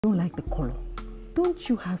don't like the color. Don't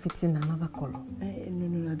you have it in another color?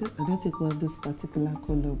 No, I don't take well this particular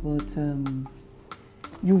color, but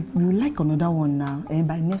you like another one now. And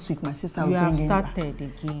by next week, my sister will bring in. You have started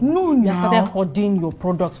again. No, you have started hoarding your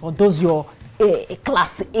products for those your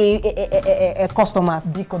class A customers.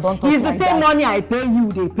 Don't it's the same money I pay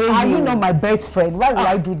you, they pay you. Are you not my best friend? Why would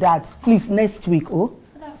I do that? Please, next week, oh?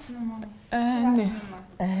 Good afternoon, Mommy.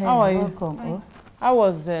 How are you? Welcome. Oh. How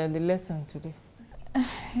was the lesson today?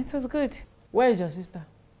 It was good. Where is your sister?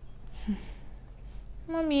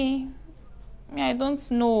 Mommy, I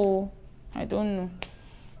don't know. I don't know.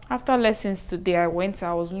 After lessons today, I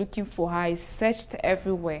was looking for her. I searched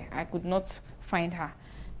everywhere. I could not find her.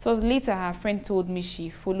 It was later her friend told me she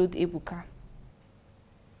followed Ebuka.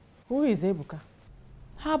 Who is Ebuka?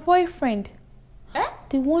 Her boyfriend.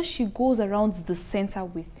 The one she goes around the center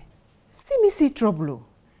with. See me see trouble.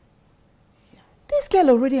 This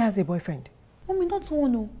girl already has a boyfriend. Mommy, not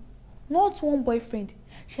one, no. Not one boyfriend.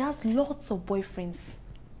 She has lots of boyfriends.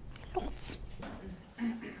 Lots.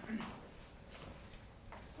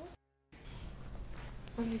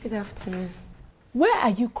 Mommy, good afternoon. Where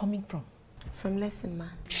are you coming from? From lesson, ma.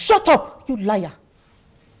 Shut up, you liar.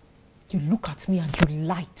 You look at me and you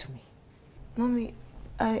lie to me. Mommy,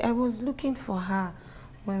 I was looking for her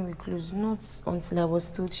when we closed, not until I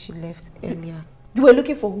was told she left earlier. You were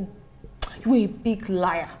looking for who? You were a big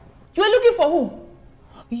liar. You were looking for who?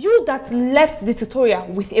 You that left the tutorial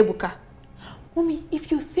with Ebuka. Mommy, if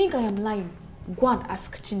you think I am lying, go and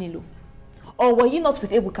ask Chinelo. Or were you not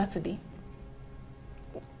with Ebuka today?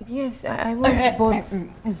 Yes, I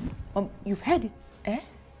was, but... you've heard it, eh?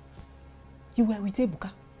 You were with Ebuka.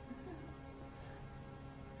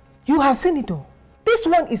 You have seen it all. This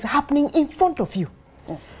one is happening in front of you.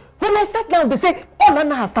 When I sat down, they say, oh,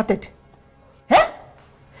 Nana has started. Eh?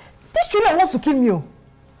 This children wants to kill me. Oh.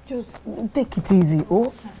 Just take it easy,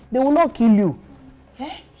 oh. They will not kill you.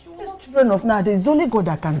 Eh? These children of now, there's only God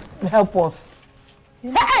that can help us.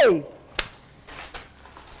 Hey!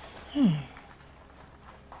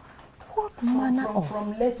 What manner of...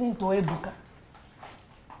 From letting to Ebuka.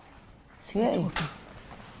 Hey.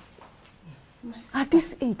 At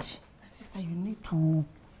this age, my sister, you need to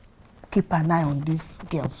keep an eye on these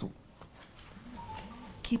girls.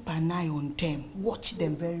 Keep an eye on them. Watch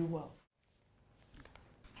them very well.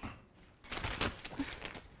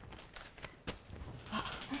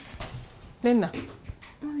 Nena,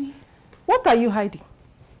 Mommy. What are you hiding?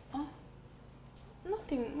 Oh,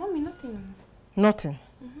 nothing. Mommy, nothing. Nothing?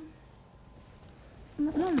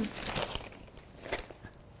 Mommy.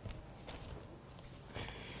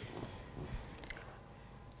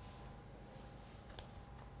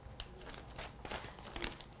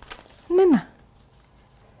 Nena,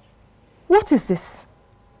 what is this?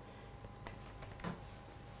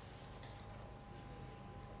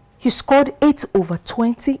 You scored 8 over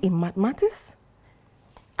 20 in mathematics?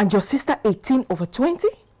 And your sister 18 over 20?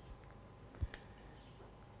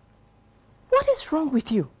 What is wrong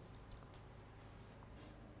with you?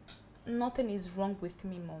 Nothing is wrong with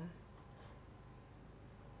me, Mom.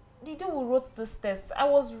 The day we wrote this test, I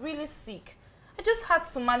was really sick. I just had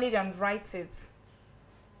to manage and write it.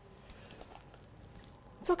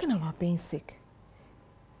 Talking about being sick.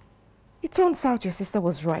 It turns out your sister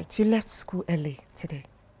was right. You left school early today.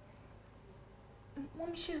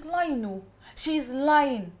 Mommy, she's lying, no. She's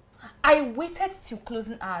lying. I waited till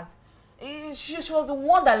closing hours. She was the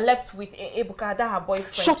one that left with Ebuka, that her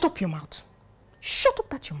boyfriend. Shut up your mouth. Shut up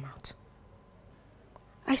that your mouth.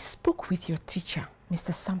 I spoke with your teacher,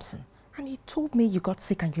 Mr. Sampson, and he told me you got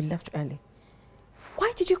sick and you left early.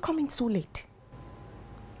 Why did you come in so late?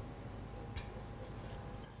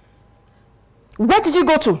 Where did you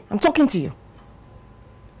go to? I'm talking to you.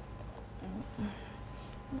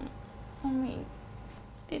 Mommy,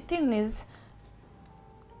 the thing is...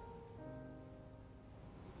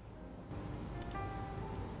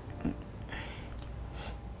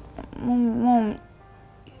 Mom,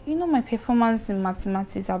 you know my performance in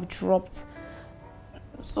mathematics have dropped.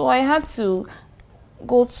 So I had to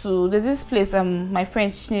go to... There's this place my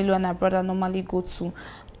friends Chinelo and her brother normally go to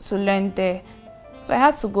learn there. So I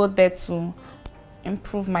had to go there to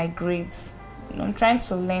improve my grades. You know, I'm trying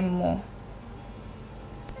to learn more.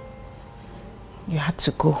 You had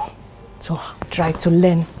to go to try to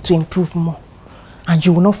learn to improve more. And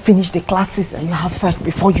you will not finish the classes that you have first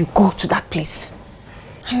before you go to that place.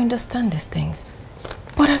 I understand these things.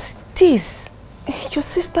 But as it is, your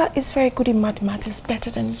sister is very good in mathematics,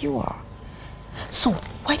 better than you are. So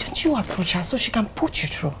why don't you approach her so she can put you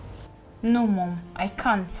through? No, Mom, I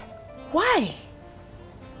can't. Why?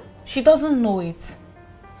 She doesn't know it.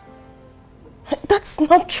 That's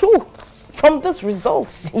not true. From these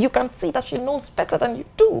results, you can see that she knows better than you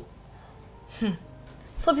do.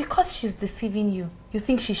 So because she's deceiving you, you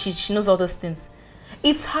think she knows all those things?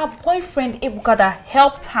 It's her boyfriend, Ebuka, that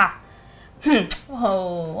helped her.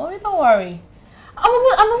 Oh, don't worry.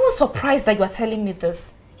 I'm even surprised that you are telling me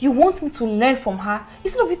this. You want me to learn from her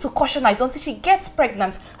instead of you to caution her until she gets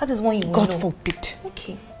pregnant. That is when you will know. God forbid.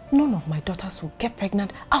 Okay. None of my daughters will get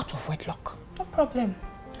pregnant out of wedlock. No problem.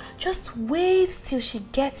 Just wait till she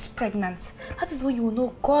gets pregnant. That is when you will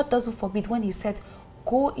know God doesn't forbid when he said,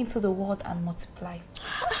 go into the world and multiply.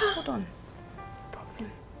 Hold on. No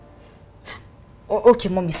problem. Oh, okay,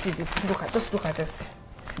 mommy, see this. Just look at this.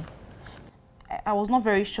 See. I was not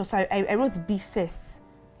very sure, so I wrote B first.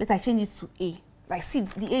 Later I changed it to A. Like, see,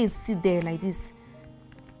 the A is still there like this.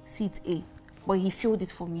 See, it's A. But he filled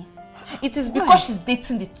it for me. It is because she's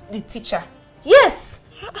dating the teacher. Yes!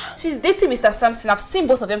 She's dating Mr. Sampson. I've seen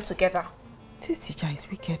both of them together. This teacher is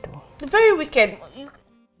wicked, though. Very wicked.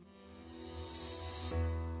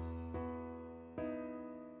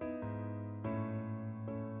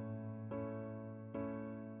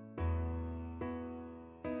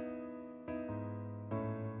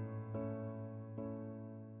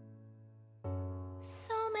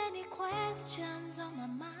 So many questions on my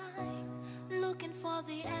mind, looking for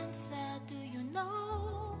the answer. Do you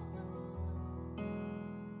know?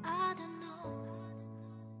 I don't know.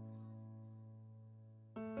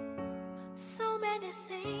 So many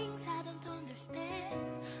things I don't understand.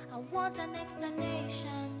 I want an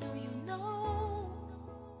explanation. Do you know?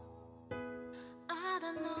 I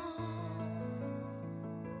don't know.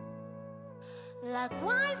 Like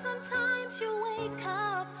why sometimes you wake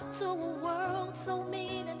up to a world so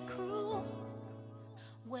mean and cruel,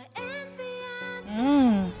 where envy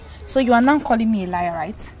and So you are now calling me a liar,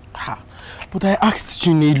 right? Ha! But I asked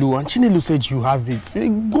Chinelo and Chinelo said you have it.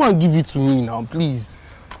 Go and give it to me now, please.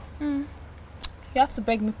 You have to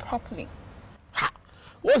beg me properly. Ha!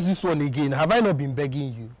 What's this one again? Have I not been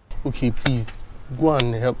begging you? Okay, please. Go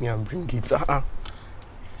and help me and bring it.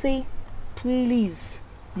 Say, please,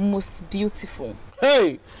 most beautiful.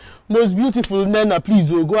 Hey! Most beautiful Nana, please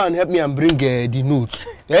go and help me and bring the note.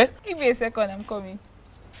 Eh? Give me a second, I'm coming.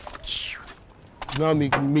 Now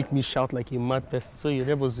make me shout like a mad person, so your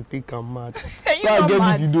neighbors will think I'm mad. Are you not get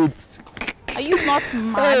mad? me the notes. Are you not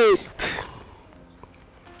mad?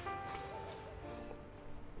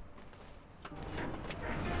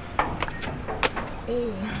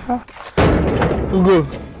 Hey. Ugo,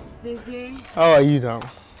 how are you now?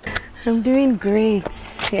 I'm doing great.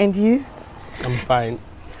 And you? I'm fine.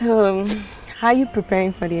 So, how are you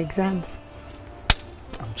preparing for the exams?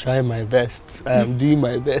 I'm trying my best. I am doing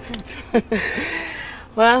my best.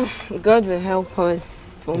 Well, God will help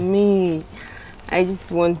us. For me, I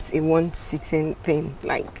just want a one-sitting thing,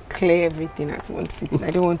 like clear everything at one sitting.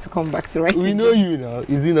 I don't want to come back to writing. We know you now.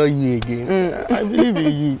 Is it not you again? I believe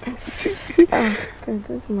in you.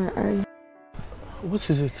 That's my eye. What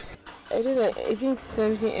is it? I don't know. I think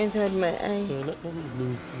something entered my eye. Let me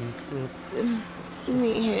lose. Give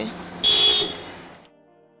me here.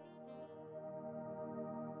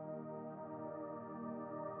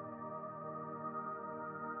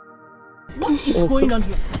 What is going on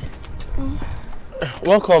here?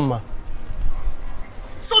 Welcome, ma.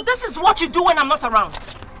 So this is what you do when I'm not around?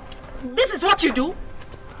 This is what you do?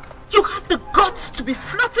 You have the guts to be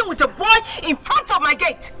flirting with a boy in front of my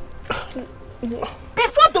gate.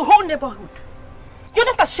 Before the whole neighborhood. You're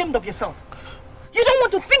not ashamed of yourself. You don't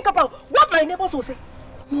want to think about what my neighbors will say.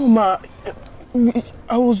 No, ma.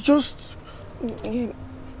 I was just...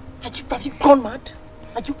 Have you gone mad?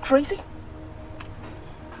 Are you crazy?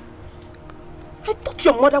 I thought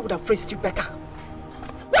your mother would have raised you better.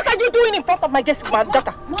 What are you doing in front of my guest, my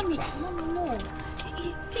daughter? Mommy, no.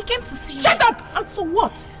 He came to see you. Shut up! And so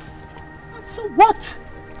what? And so what?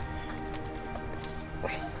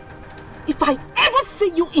 If I ever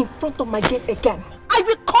see you in front of my gate again, I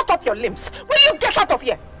will cut off your limbs. Will you get out of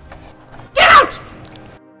here? Get out!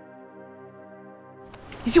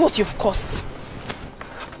 You see what you've caused?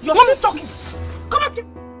 You're still talking. Come up here.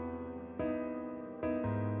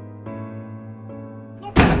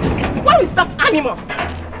 Where is that animal?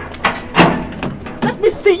 Let me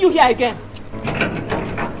see you here again.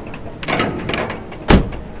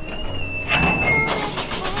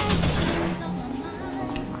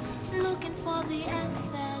 Looking for the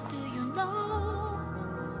answer. Do you know?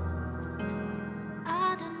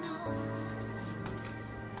 I don't know.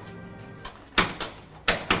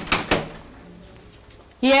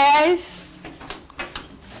 Yes?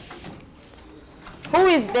 Who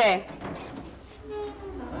is there?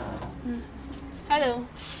 Hello.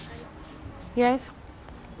 Yes?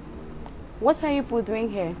 What are you people doing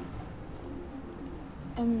here?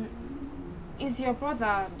 Is your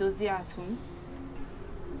brother Dozie at home?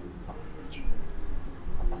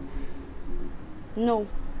 No.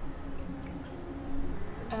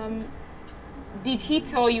 Did he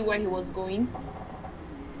tell you where he was going?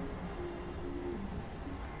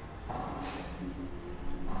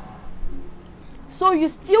 So you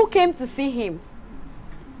still came to see him?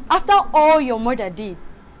 After all your mother did,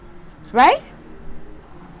 right?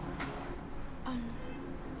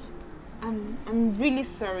 I'm really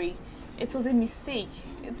sorry. It was a mistake.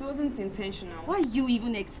 It wasn't intentional. Why are you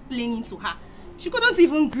even explaining to her? She couldn't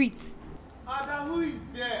even greet. Ada, who is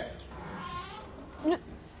there?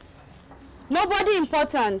 Nobody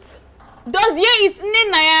important. Dozie, it's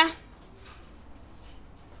Nnebe.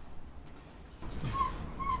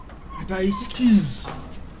 Ada, excuse.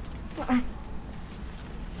 I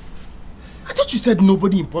thought you said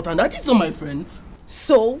nobody important. Are these not my friends?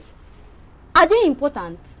 So, are they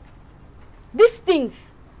important? These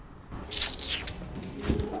things.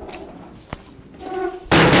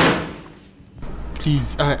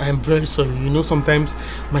 Please, I'm very sorry. You know, sometimes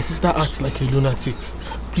my sister acts like a lunatic.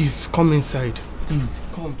 Please, come inside. Please,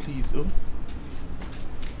 come, please. Oh.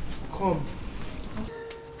 Come.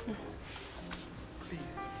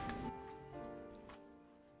 Please.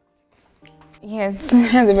 Yes,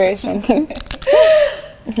 that's a very shocking.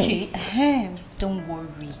 Okay, don't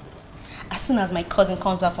worry. As soon as my cousin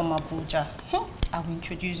comes back from Abuja, I will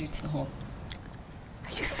introduce you to him.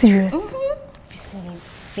 Are you serious? He's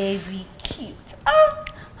very cute.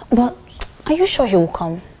 But are you sure he will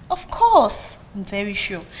come? Of course, I'm very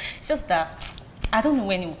sure. It's just that I don't know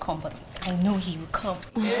when he will come, but I know he will come.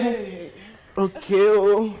 Okay.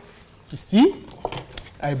 Oh. You see?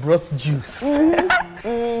 I brought juice.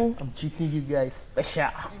 I'm treating you guys special.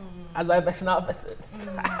 As my personal persons.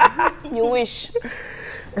 You wish.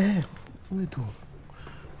 Wait,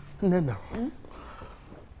 Nnebe.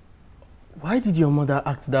 Why did your mother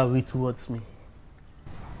act that way towards me?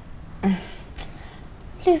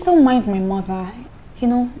 Please don't mind my mother. You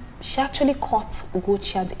know, she actually caught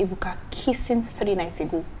Uche and Ebuka kissing 3 nights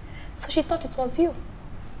ago. So she thought it was you.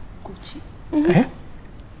 Gucci. Eh?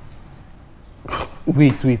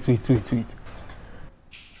 Wait.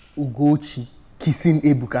 Ugochi kissing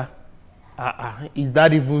Ebuka? Is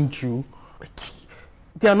that even true?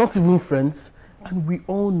 They are not even friends. And we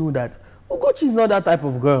all know that Ugochi is not that type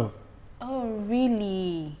of girl. Oh,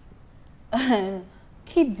 really?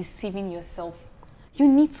 Keep deceiving yourself. You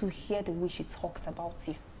need to hear the way she talks about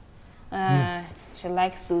you. She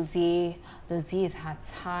likes Dozie. Dozie is her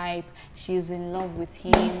type. She's in love with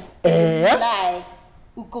him. Lie.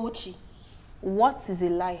 Ugochi. What is a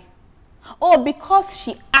lie? Oh, because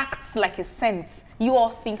she acts like a saint. You all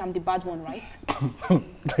think I'm the bad one, right?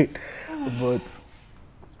 But,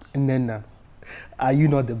 Nena, are you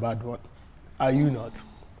not the bad one? Are you not?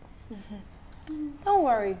 Don't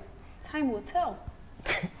worry. Time will tell.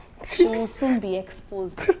 She will soon be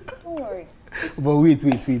exposed. Don't worry. But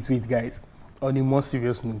wait, guys. On a more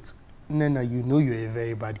serious note, Nena, you know you're a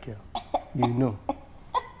very bad girl. You know.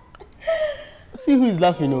 See who is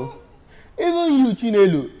laughing, oh? Even you,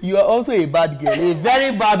 Chinelo, you are also a bad girl, a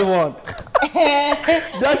very bad one.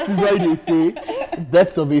 That is why they say,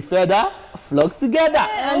 birds of a feather flock together.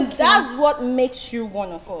 And that's what makes you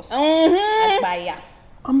one of us. Adbaya.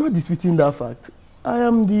 I'm not disputing that fact. I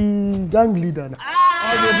am the gang leader now.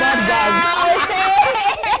 I'm the bad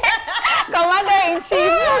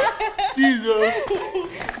Commander-in-Chief. Please,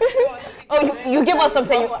 Oh, you give us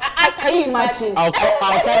something. Can you imagine? I'll call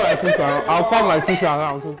my sister. I'll call my sister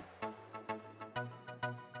around. So.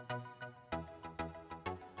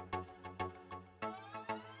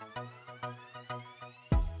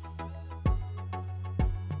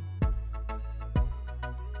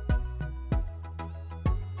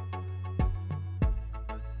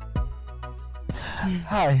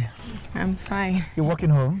 Hi. I'm fine. You're walking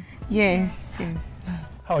home? Yes.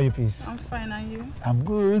 How are you, please? I'm fine, are you? I'm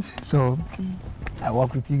good. So, I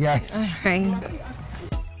walk with you guys. Fine.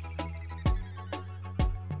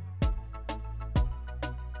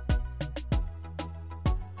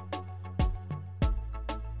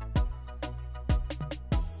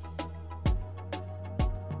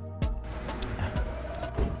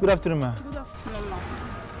 Good afternoon, ma. Good afternoon, ma.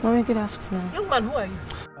 Mommy, good afternoon. Young man, who are you?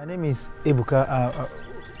 My name is Ebuka.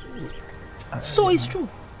 So it's true.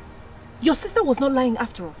 Your sister was not lying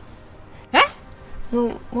after all.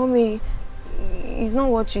 No, Mommy, it's not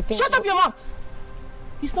what you think. Shut up your mouth!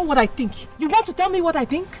 It's not what I think. You want to tell me what I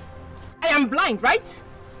think? I am blind, right?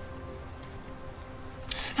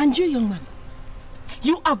 And you, young man,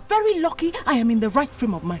 you are very lucky I am in the right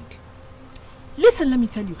frame of mind. Listen, let me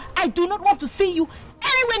tell you, I do not want to see you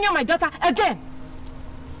anywhere near my daughter again.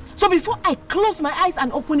 So before I close my eyes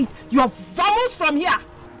and open it, you have vamoosed from here.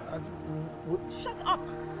 Shut up.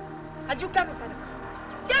 Had you come inside the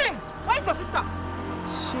car? Get him! Where's your sister?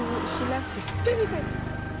 She left it. Get inside.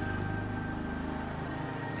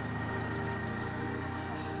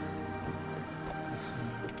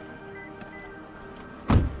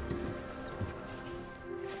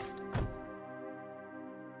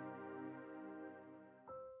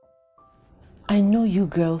 I know you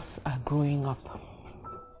girls are growing up.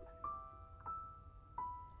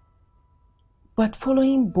 But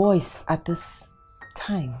following boys at this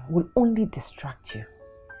time will only distract you.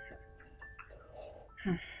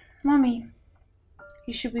 Mommy,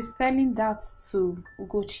 you should be telling that to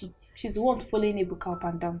Ugochi. She's the one following Ebuka up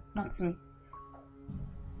and down, not me.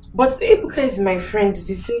 But Ebuka is my friend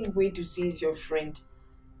the same way to say is your friend.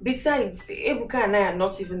 Besides, Ebuka and I are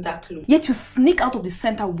not even that close. Yet you sneak out of the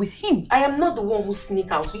center with him. I am not the one who sneak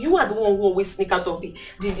out. You are the one who always sneak out of the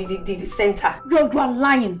center. You are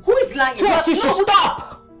lying. Who is lying? You should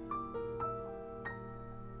stop!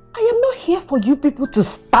 I am not here for you people to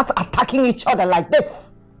start attacking each other like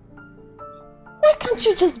this. Why can't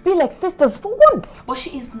you just be like sisters for once? But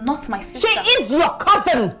she is not my sister. She is your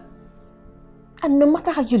cousin! And no matter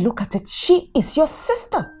how you look at it, she is your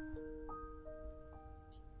sister.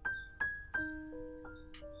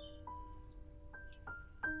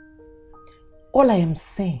 All I am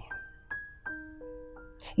saying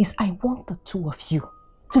is I want the two of you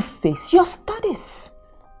to face your studies.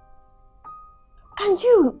 And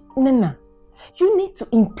you, Nana, you need to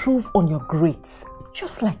improve on your grades,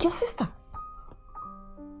 just like your sister.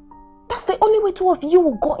 That's the only way two of you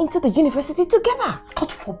will go into the university together. God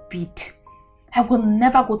forbid. I will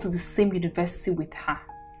never go to the same university with her.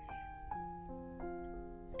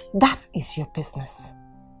 That is your business.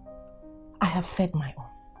 I have said my own.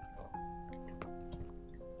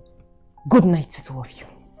 Good night to two of you.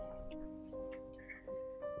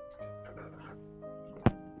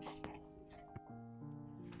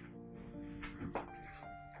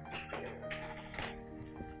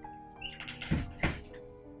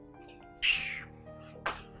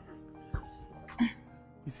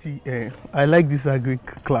 You see, I like this Greek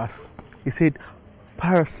class. He said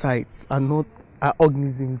parasites are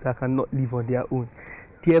organisms that cannot live on their own,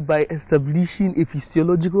 thereby establishing a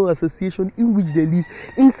physiological association in which they live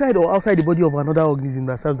inside or outside the body of another organism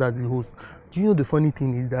that serves as the host. Do you know the funny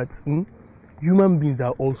thing is that human beings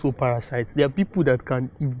are also parasites? There are people that can,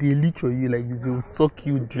 if they leech on you like this, they will suck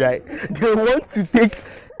you dry. They want to take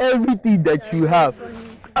everything that you have.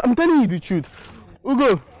 I'm telling you the truth.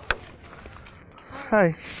 Ugo.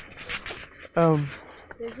 Hi. How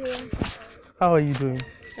are you doing?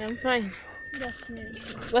 I'm fine.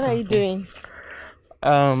 What are you doing?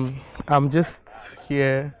 I'm just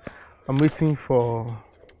here. I'm waiting for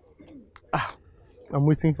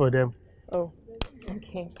them. Oh,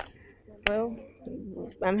 okay. Well,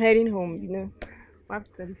 I'm heading home, you know. I have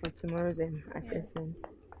to study for tomorrow's assessment.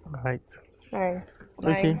 Alright. Alright.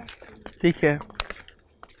 Bye. Okay. Take care.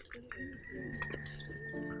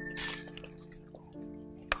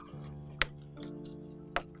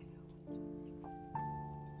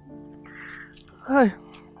 Hi.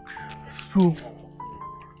 So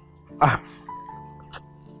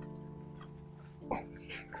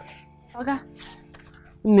Oga.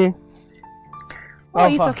 Ne. What are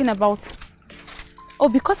you talking about? Oh,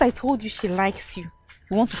 because I told you she likes you.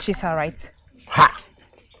 You want to chase her, right? Ha!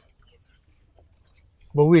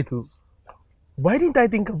 But wait, why didn't I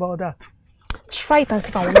think about that? Try it as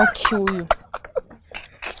if I will not kill you.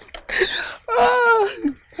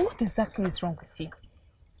 What exactly is wrong with you?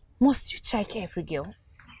 Must you check every girl?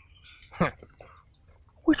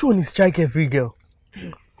 Which one is check every girl?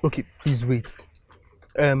 Okay, please wait.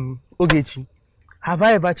 Ogechi, have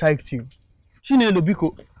I ever checked you? Chinenye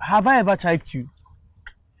Biko, have I ever checked you?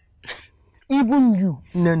 Even you,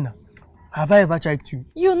 Nana, have I ever checked you?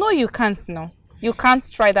 You know you can't now. You can't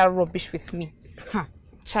try that rubbish with me.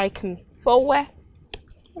 Check me. For where?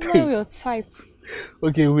 I know your type.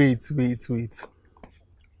 Okay, wait.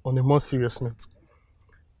 On a more serious note,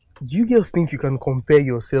 do you girls think you can compare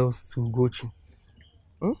yourselves to Ugochi?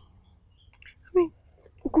 I mean,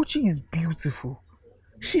 Ugochi is beautiful.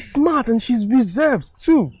 She's smart and she's reserved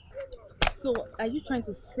too. So, are you trying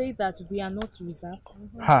to say that we are not reserved?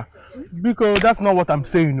 Ha! Because that's not what I'm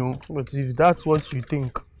saying, no. But if that's what you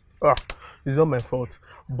think, it's not my fault.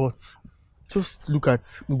 But just look at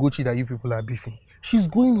Ugochi that you people are beefing. She's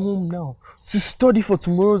going home now to study for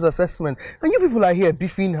tomorrow's assessment. And you people are here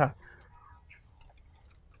beefing her.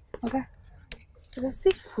 Okay. It's as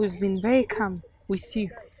if we've been very calm with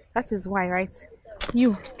you. That is why, right?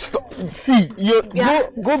 You. Stop. See,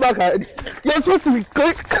 go back. You're supposed to be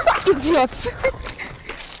quick. Idiot.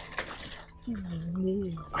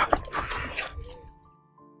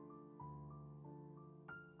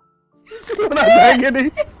 You're not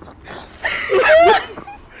agony.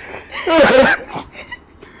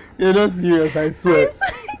 You're not serious, I swear.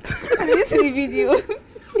 I didn't see the video.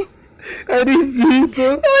 I didn't see it.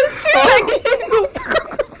 It was true again.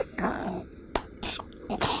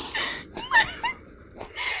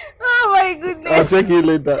 Oh my goodness. I'll check it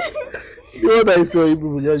later. You know what I saw you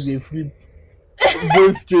people just get flip.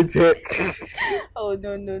 Go straight here. Oh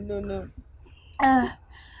no.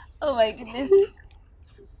 Oh my goodness.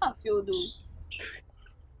 I feel though.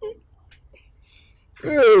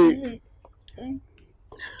 Hey.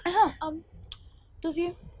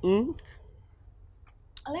 Dozie,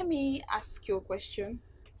 let me ask you a question.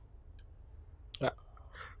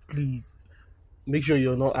 Please, make sure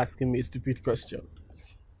you're not asking me a stupid question.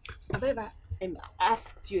 Have I ever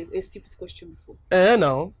asked you a stupid question before?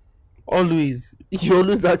 Now, always. You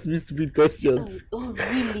always ask me stupid questions. Oh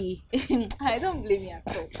really? I don't blame you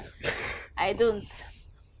at all. I don't.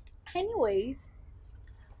 Anyways,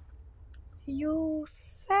 you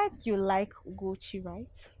said you like Uche,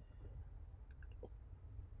 right?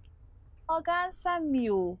 Oga,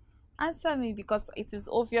 answer me because it is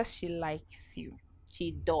obvious she likes you.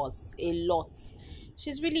 She does a lot.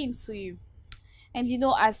 She's really into you. And you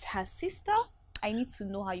know, as her sister, I need to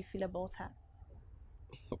know how you feel about her.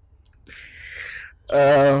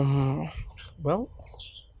 Well,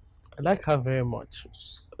 I like her very much.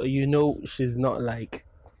 You know, she's not like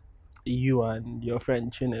you and your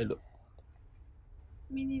friend Chinenye.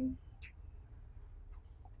 Meaning?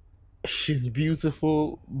 She's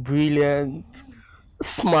beautiful, brilliant,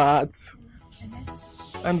 smart,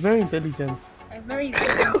 and very intelligent. I'm very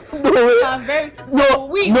intelligent. No, I'm very... no,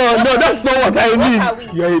 that's not what I mean. What are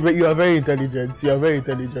we? You are very intelligent. You are very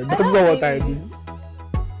intelligent. That's not what I mean.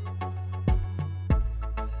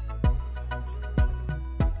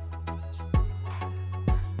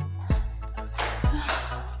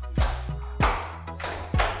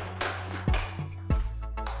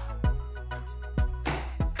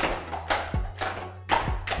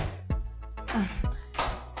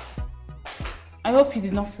 I hope you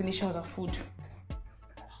did not finish all the food.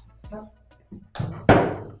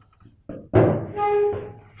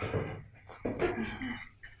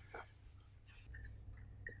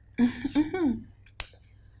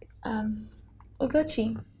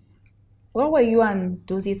 Ogochi, what were you and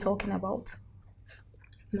Dozie talking about?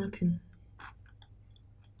 Nothing.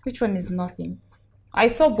 Which one is nothing? I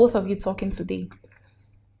saw both of you talking today.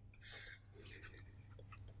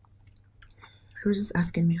 He was just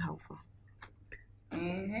asking me how far.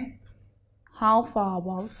 How far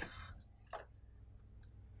about?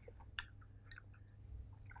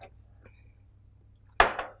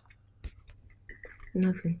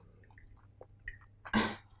 Nothing.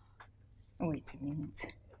 Wait a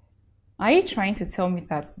minute. Are you trying to tell me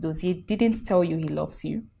that Dozie didn't tell you he loves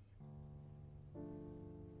you?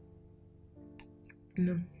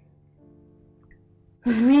 No.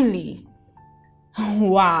 Really?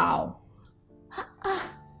 Wow.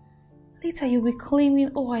 Later you'll be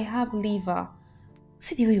claiming, oh, I have liver.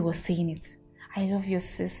 See the way he was saying it. I love your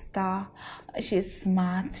sister. She's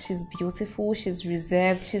smart, she's beautiful, she's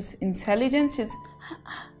reserved, she's intelligent, she's...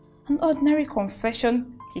 An ordinary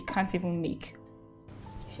confession he can't even make.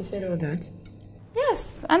 He said all that?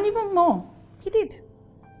 Yes, and even more. He did.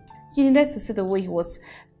 You needed to see the way he was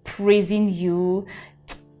praising you.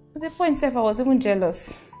 At the point I was even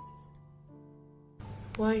jealous.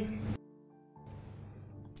 Why?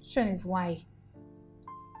 Question is why.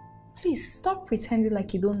 Please stop pretending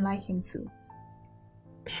like you don't like him too.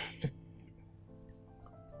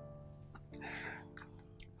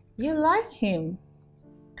 You like him.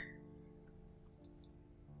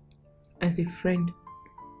 As a friend,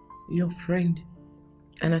 your friend,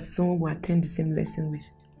 and as someone who attend the same lesson with,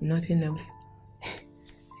 nothing else.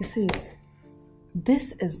 You see it?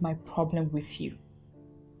 This is my problem with you.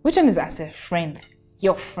 Which one is as a friend,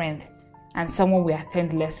 your friend, and someone we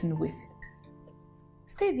attend lesson with?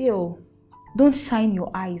 Stay there. Don't shine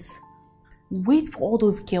your eyes. Wait for all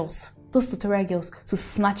those girls, those tutorial girls, to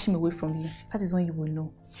snatch him away from you. That is when you will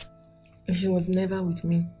know. He was never with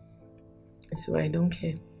me, so I don't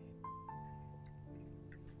care.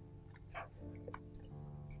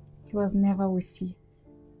 He was never with you,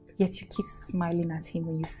 yet you keep smiling at him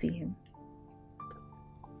when you see him.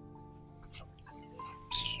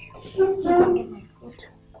 Get my food.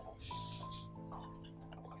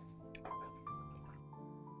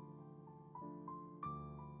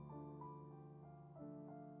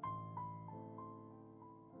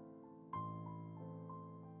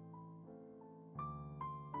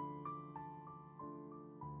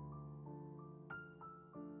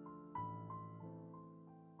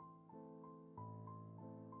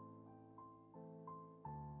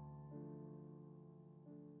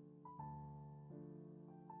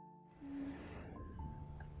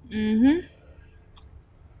 Mm-hmm.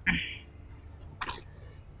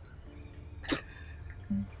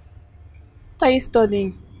 What are you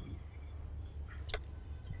studying?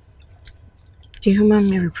 The human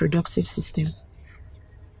reproductive system.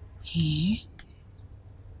 Eh?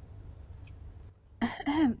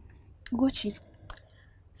 Gucci.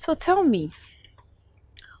 So tell me,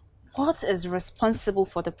 what is responsible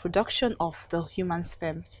for the production of the human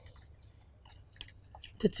sperm?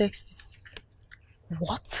 The testes.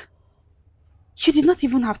 What? You did not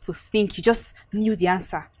even have to think, you just knew the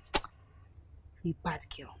answer. You bad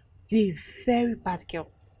girl. You're a very bad girl.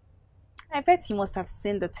 I bet you must have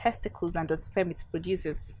seen the testicles and the sperm it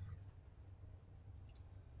produces.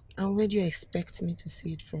 And where do you expect me to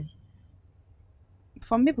see it from?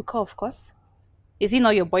 From Mibuka, of course. Is he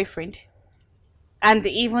not your boyfriend? And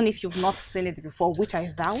even if you've not seen it before, which I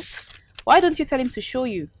doubt, why don't you tell him to show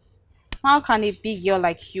you? How can a big girl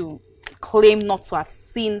like you claim not to have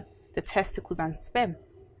seen the testicles and sperm?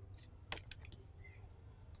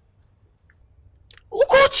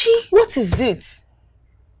 Ugochi! What is it?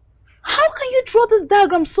 How can you draw this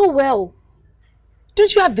diagram so well?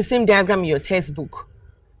 Don't you have the same diagram in your textbook?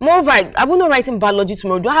 Moreover, I will not write in biology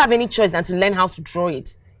tomorrow. Do I have any choice than to learn how to draw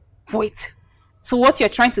it? Wait. So what you're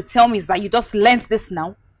trying to tell me is that you just learned this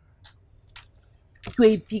now? You're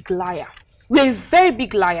a big liar. You're a very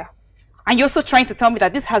big liar. And you're also trying to tell me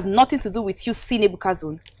that this has nothing to do with you seeing Ebuka's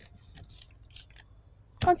own.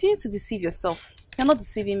 Continue to deceive yourself. You're not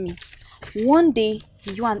deceiving me. One day,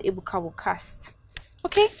 you and Ebuka will cast.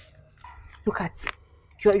 Okay? Look at,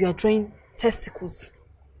 you are drawing testicles.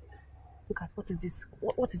 Look at, what is this?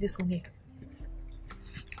 What is this one here?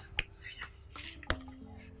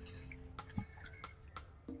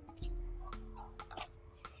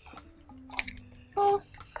 Oh.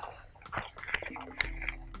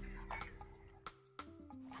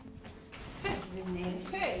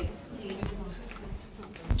 Hey.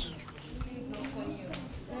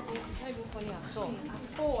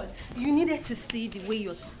 You needed to see the way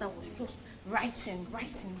your sister was just writing. I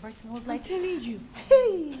was like, telling you.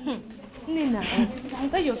 hey, Nina,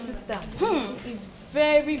 that your sister is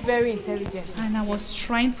very, very intelligent. And I was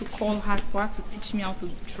trying to call her for her to teach me how to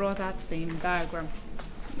draw that same diagram.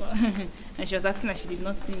 And she was acting like she did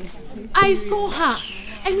not see me. I saw her.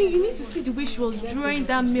 I mean, you need to see the way she was drawing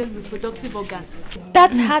that male reproductive organ.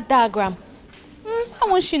 That's her diagram. How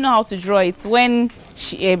won't she know how to draw it when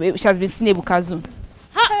she has been seeing Ebuka's own?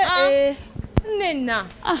 Nina.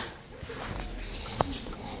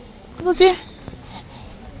 Okay,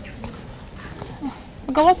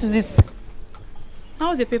 what is it? How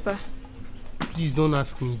was your paper? Please don't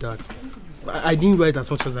ask me that. I didn't write as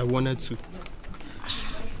much as I wanted to.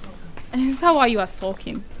 Is that why you are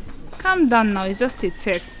sulking? Calm down now, it's just a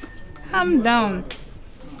test. Calm down.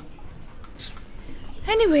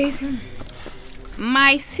 Anyway,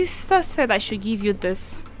 my sister said I should give you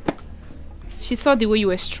this. She saw the way you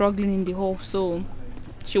were struggling in the hall, so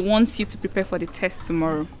she wants you to prepare for the test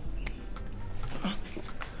tomorrow.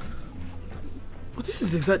 But this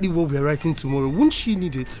is exactly what we're writing tomorrow. Won't she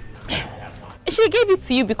need it? She gave it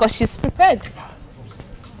to you because she's prepared.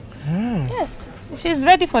 Yes, she's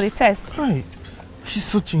ready for the test. Right. She's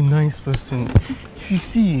such a nice person. You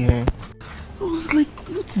see, I was like,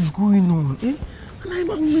 what is going on? And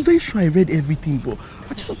I'm very sure I read everything, but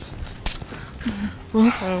I just... Well,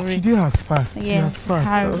 today has passed. Yes, it has passed.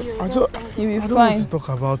 I don't want to talk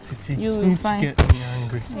about it. It's going to get me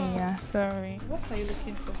angry. Yeah, sorry. What are you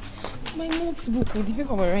looking for? My notebook with the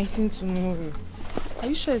paper we're writing tomorrow. Are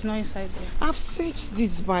you sure it's not inside there? I've searched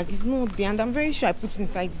this bag. It's not there. And I'm very sure I put it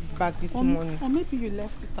inside this bag this morning. Or maybe you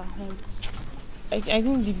left it at home. I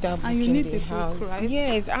didn't leave that book and you in need the house. Book, right?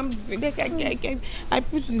 Yes, I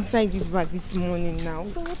put it inside this bag this morning now.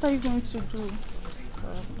 So what are you going to do?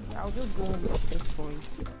 I'll just go home and search for it.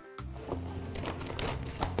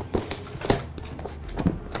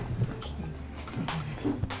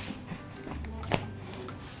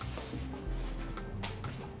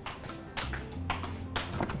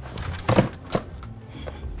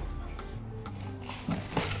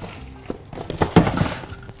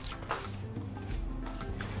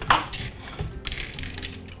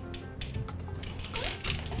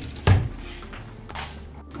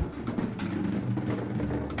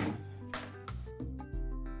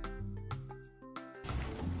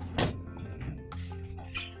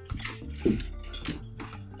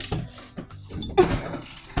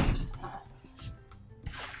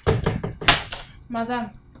 Madam,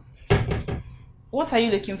 what are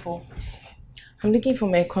you looking for? I'm looking for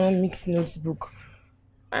my economics notebook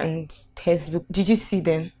and textbook. Did you see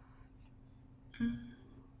them?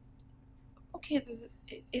 Okay,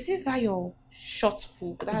 Is it that your short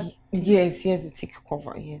book? Yes, the thick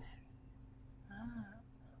cover, yes.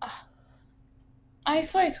 I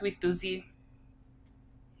saw it with Dozie.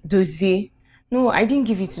 Dozie? No, I didn't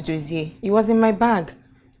give it to Dozie. It was in my bag.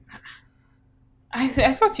 I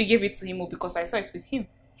thought you gave it to him because I saw it with him.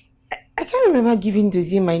 I can't remember giving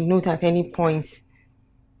Dozie my note at any point.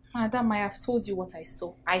 Madam, I have told you what I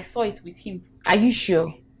saw. I saw it with him. Are you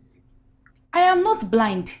sure? I am not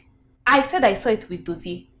blind. I said I saw it with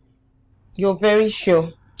Dozie. You're very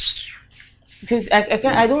sure? Because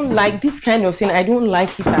I don't like this kind of thing. I don't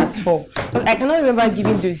like it at all. But I cannot remember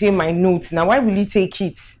giving Dozie my notes. Now, why will he take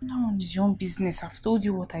it? No, it's your own business. I've told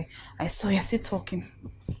you what I saw. You're still talking.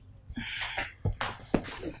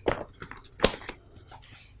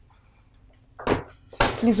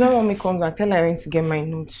 Please, when mommy comes back, tell her I went to get my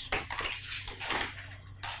notes.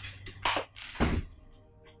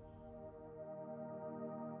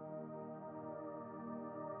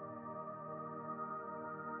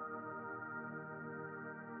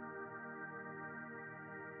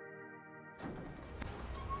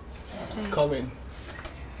 Come in.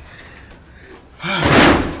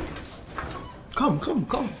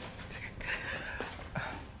 Come.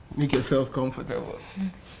 Make yourself comfortable.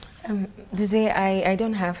 Dozie, I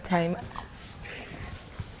don't have time.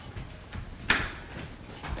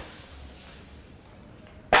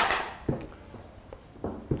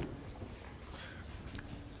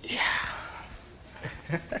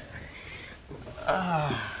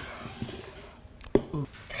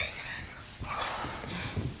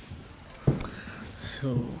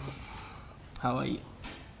 So, how are you?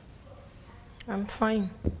 I'm fine.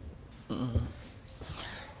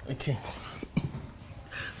 Okay.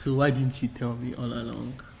 So why didn't you tell me all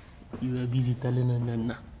along? You were busy telling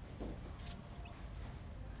Nana.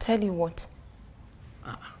 Tell you what?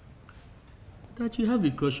 That you have a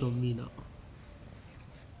crush on me now.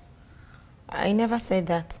 I never said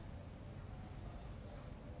that.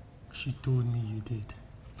 She told me you did.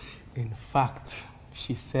 In fact,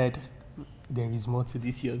 she said there is more to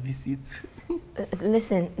this your visit.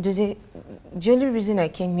 Listen, Dozie, the only reason I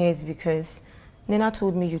came here is because Nena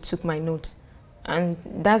told me you took my notes. And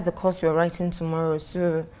that's the course we're writing tomorrow,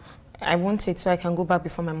 so I want it so I can go back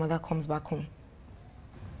before my mother comes back home.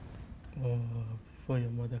 Oh, before your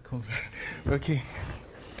mother comes. Okay.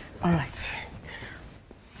 All right.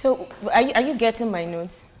 So, are you getting my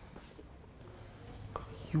notes?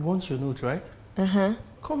 You want your note, right? Uh-huh.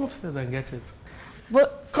 Come upstairs and get it.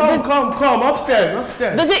 But Come, upstairs.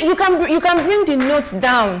 Does it, you can bring the notes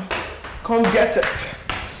down. Come get it.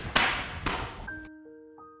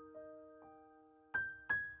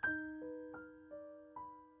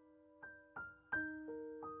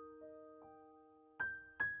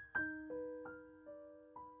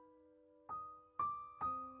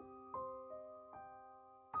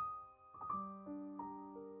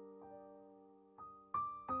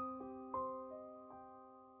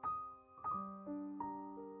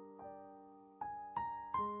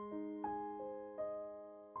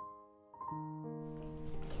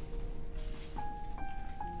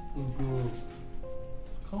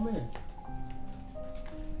 Come in.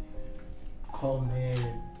 Come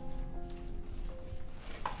in.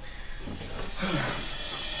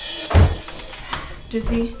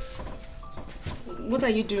 Josie, what are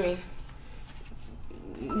you doing?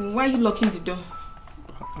 Why are you locking the door?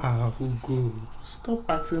 Ugo, stop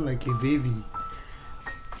acting like a baby.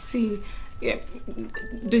 See,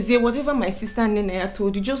 Josie, whatever my sister Nene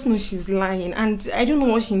told you, just know she's lying, and I don't know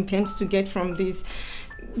what she intends to get from this.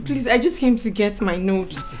 Please, I just came to get my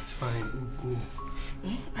notes. It's fine, Ugo.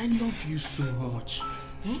 I love you so much.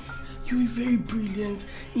 You're a very brilliant,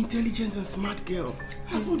 intelligent and smart girl.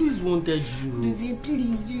 I've always wanted you. Dozie,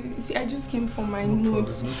 please, see, I just came for my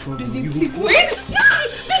notes. No problem. Dozie, please, wait! No!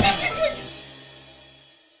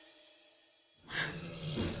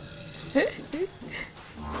 Dozie, please, wait!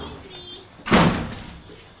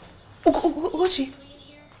 Ugochi,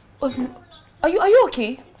 are you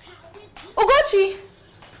okay? Ugochi,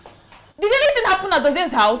 did anything happen at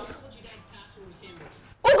Dozie's house?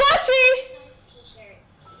 Ugochi!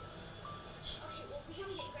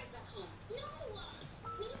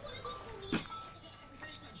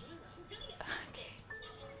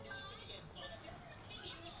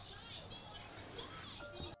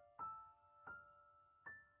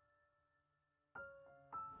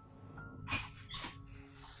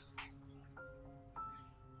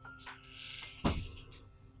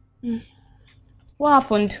 What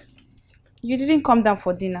happened? You didn't come down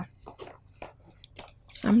for dinner.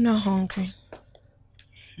 I'm not hungry.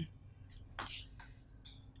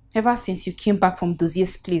 Ever since you came back from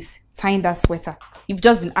Dozie's place, tying that sweater, you've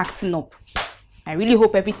just been acting up. I really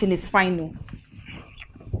hope everything is fine now.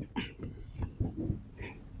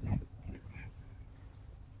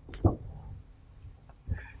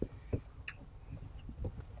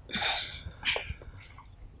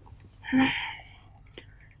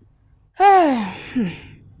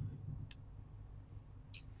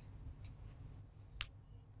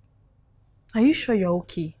 Are you sure you're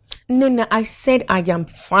okay? Nena, I said I am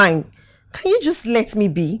fine. Can you just let me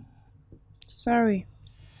be? Sorry.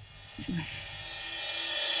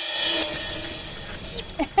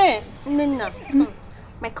 Hey, Nena,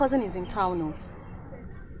 my cousin is in town now.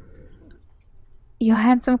 Your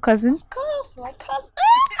handsome cousin? Of course, my cousin.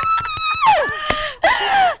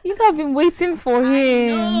 You have been waiting for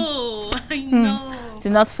him. I know. Do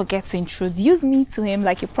not forget to introduce me to him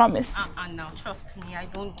like you promised. Now, trust me, I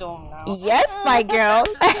don't now. Yes, my girl.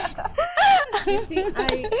 You see,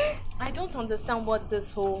 I don't understand what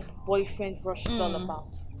this whole boyfriend rush is all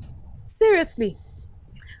about. Seriously.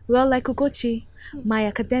 Well, like Ugochi, my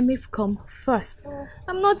academics come first.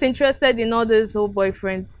 I'm not interested in all this whole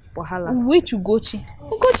boyfriend wahala. Which Ugochi?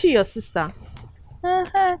 Ugochi, your sister.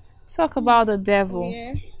 Talk about the devil.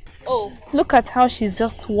 Yeah. Oh. Look at how she's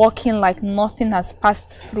just walking like nothing has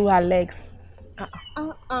passed through her legs.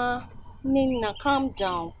 Nena, calm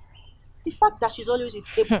down. The fact that she's always with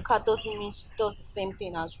Ebuka doesn't mean she does the same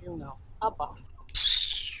thing as you now. Abba.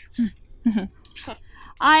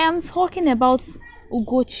 I am talking about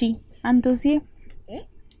Ugochi and Dozie. Eh?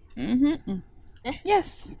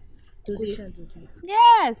 Yes. Dozie and Dozie.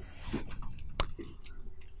 Yes.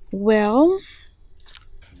 Well,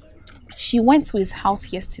 she went to his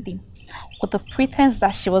house yesterday with the pretense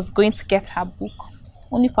that she was going to get her book,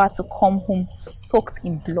 only for her to come home soaked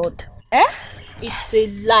in blood. It's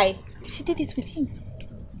a lie. She did it with him.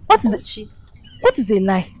 What is it? What is a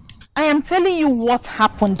lie? I am telling you what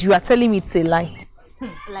happened. You are telling me it's a lie.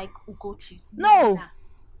 Like Ugochi. No.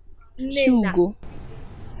 Nena, Shugo.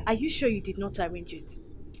 are you sure you did not arrange it?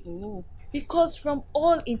 Oh. Because from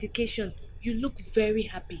all indication, you look very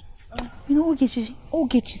happy. You know,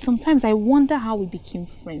 Ogechi, sometimes I wonder how we became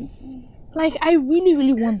friends. Like, I really,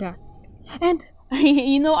 really wonder. And,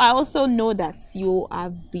 you know, I also know that you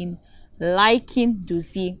have been liking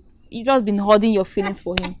Dozie. You've just been holding your feelings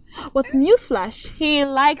for him. But newsflash, he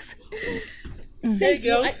likes... Hey,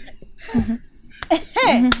 girls.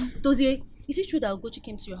 Hey, Dozie, is it true that Ugochi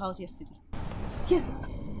came to your house yesterday? Yes.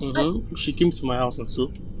 She came to my house and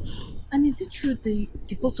so. And is it true the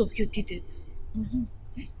both of you did it?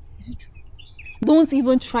 Is it true? Don't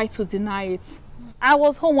even try to deny it. I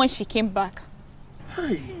was home when she came back.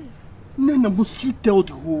 Hi. Nena, must you tell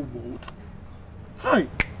the whole world? Hi.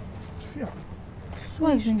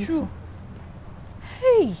 What is true?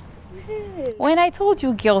 Hey. When I told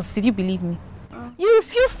you girls, did you believe me? You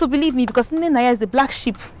refused to believe me because Nena is the black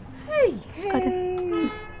sheep. Hey. Got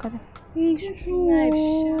it. It's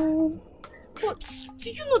nice. But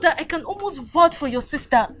do you know that I can almost vouch for your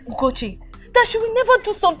sister, Ugochi? That she will never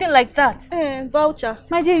do something like that. Voucher.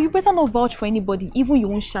 My dear, you better not vouch for anybody, even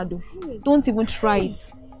your own shadow. Don't even try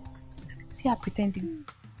it. See her pretending.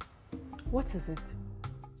 What is it?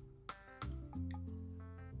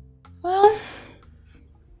 Well,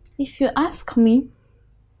 if you ask me,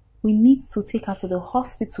 we need to take her to the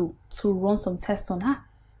hospital to run some tests on her.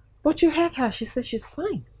 But you heard her. She said she's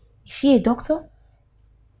fine. Is she a doctor?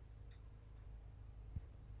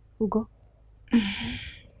 Ugo.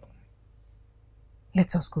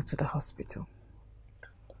 Let us go to the hospital.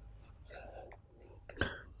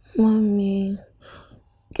 Mommy,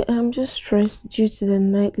 I'm just stressed due to the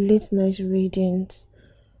late night readings.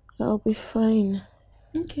 I'll be fine.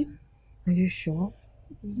 Okay. Are you sure?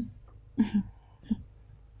 Yes.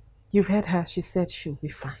 You've heard her. She said she'll be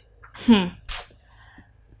fine.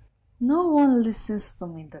 No one listens to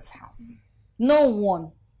me in this house. No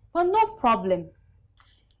one. But no problem.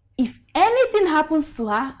 If anything happens to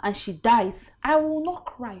her and she dies, I will not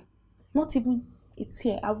cry. Not even a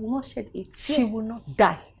tear. I will not shed a tear. She will not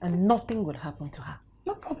die and nothing will happen to her.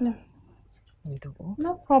 No problem. Ndo.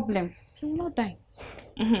 No problem. She will not die.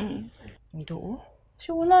 Ndo.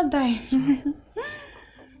 She will not die.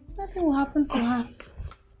 Nothing will happen to her.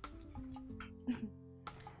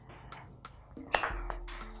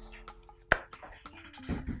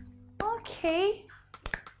 Okay.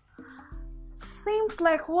 Seems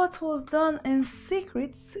like what was done in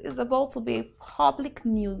secret is about to be public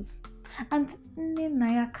news. And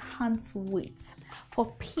Nenaya can't wait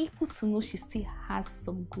for people to know she still has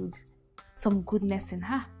some goodness in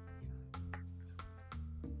her.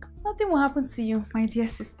 Nothing will happen to you, my dear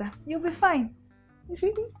sister. You'll be fine.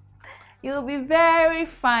 You'll be very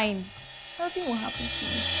fine. Nothing will happen to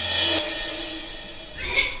you.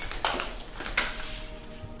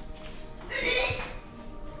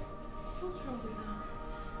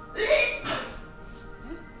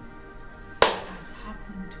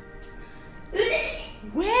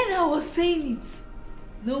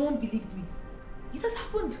 believed me. It has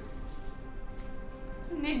happened.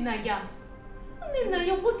 Nnebe,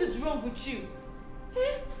 what is wrong with you?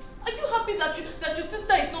 Eh? Are you happy that your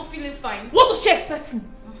sister is not feeling fine? What was she expecting?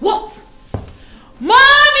 What?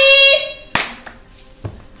 Mommy!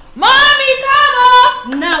 Mommy, come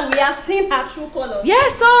up! Now we have seen her true colors.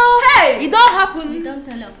 Yes, sir. Hey! It don't happen. You don't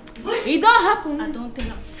tell her. It don't happen. I don't tell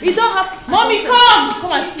her. It don't happen. Mommy, come!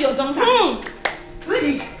 Come and see your daughter.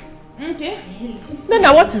 Okay.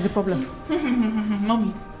 Nana, what is the problem?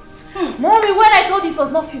 Mommy. Mommy, when I told you it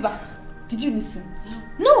was not fever, did you listen?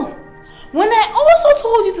 No. When I also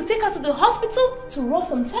told you to take her to the hospital to run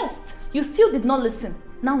some tests, you still did not listen.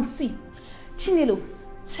 Now see. Chinelo,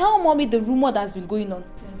 tell Mommy the rumor that's been going on.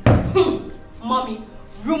 Mommy,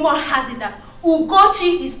 rumor has it that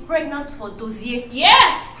Ugochi is pregnant for Dozie.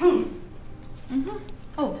 Yes!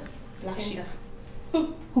 Oh, black sheep.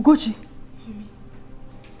 Ugochi,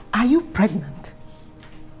 are you pregnant?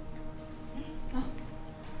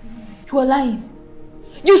 You are lying.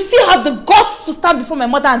 You still have the guts to stand before my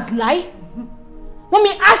mother and lie?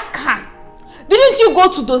 Mommy, ask her. Didn't you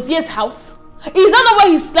go to Dozier's house? Is that not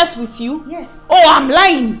where he slept with you? Yes. Oh, I'm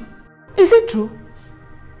lying. Is it true?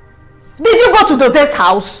 Did you go to Dozier's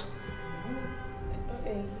house?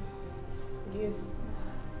 Yes.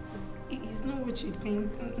 It's not what you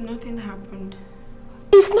think. Nothing happened.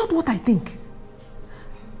 It's not what I think.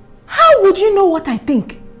 How would you know what I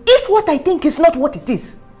think if what I think is not what it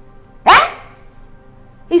is? Eh?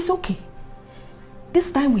 It's okay. This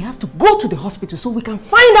time we have to go to the hospital so we can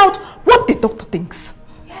find out what the doctor thinks.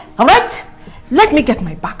 Yes. Alright? Let me get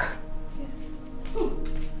my bag.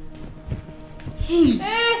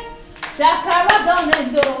 Yes. Shakara don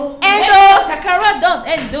endo. Endo. Shakara don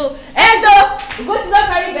endo. Endo. Ugochi don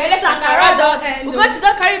carry belle. Shakara don endo. Ugochi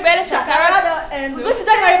don carry belle. Shakara don endo. Ugochi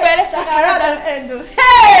don carry belle. Shakara don endo.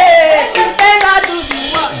 Hey! Endo do the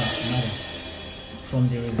work. Madam, from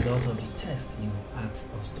the result of the test you asked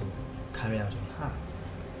us to carry out on her,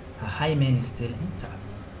 her hymen is still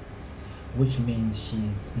intact, which means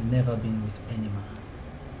she's never been with any man.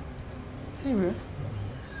 Serious? Oh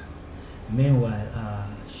yes. Meanwhile,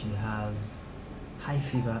 she has high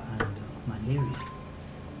fever and malaria.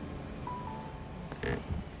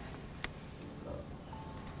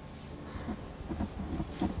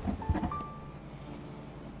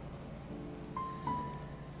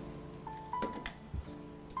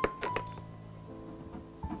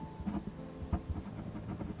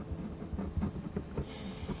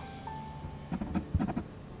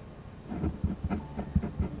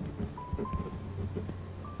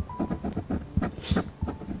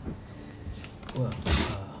 Well,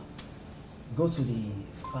 go to the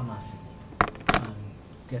pharmacy and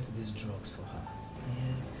get these drugs for her.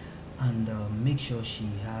 Yes. And make sure she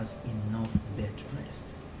has enough bed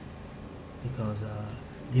rest. Because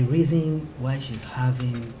the reason why she's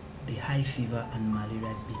having the high fever and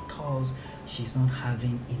malaria is because she's not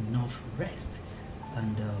having enough rest.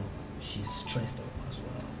 And she's stressed up as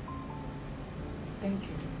well. Thank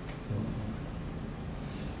you.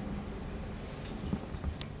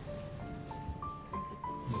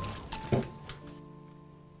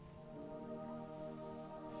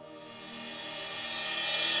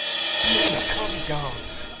 You're welcome, madam.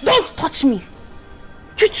 Don't touch me.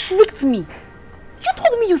 You tricked me. You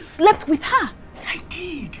told me you slept with her. I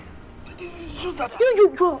did. It's just that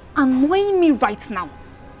You're annoying me right now.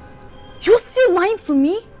 You're still lying to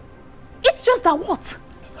me? It's just that what?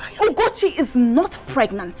 Ugochi is not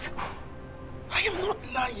pregnant. I am not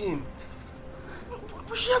lying.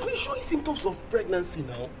 But she has been showing symptoms of pregnancy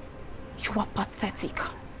now. You are pathetic.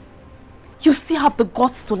 You still have the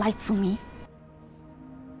guts to lie to me?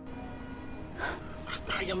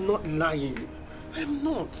 I am not lying. I am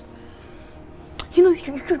not. You know,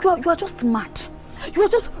 you are just mad. You are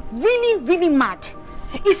just really, really mad.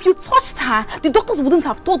 If you touched her, the doctors wouldn't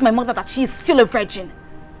have told my mother that she is still a virgin.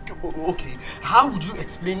 Okay, how would you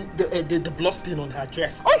explain the blood stain on her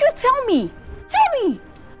dress? Oh, you tell me. Tell me.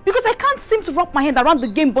 Because I can't seem to wrap my head around the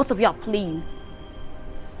game both of you are playing.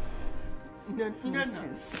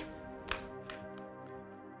 Nonsense.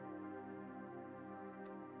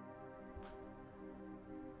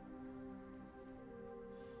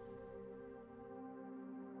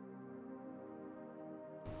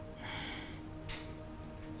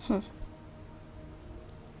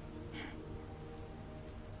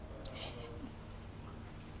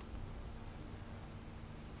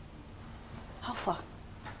 How far?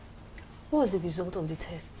 What was the result of the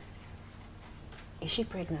test? Is she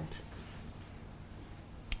pregnant?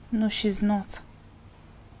 No, she's not.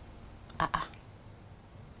 I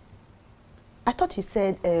thought you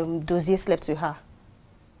said Dozie slept with her.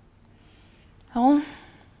 Well,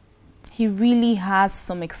 he really has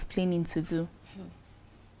some explaining to do.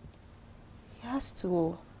 He has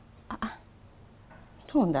to. I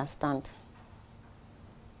don't understand.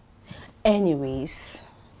 Anyways,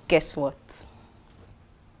 guess what?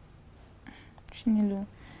 Chinelo,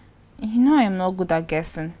 you know I am not good at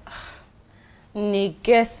guessing.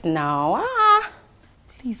 Guess now.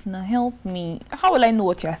 Please now help me. How will I know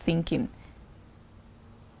what you are thinking?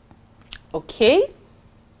 Okay.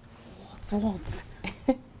 What?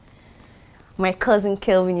 My cousin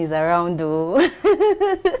Kelvin is around though. Are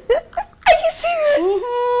you serious?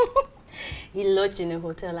 He lodged in a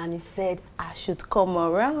hotel and he said I should come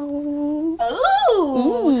around.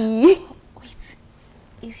 Oh! Wait,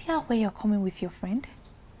 is he out where you're coming with your friend?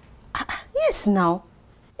 Yes, now.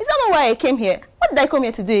 Is that not why I came here? What did I come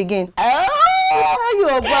here to do again? I'll tell you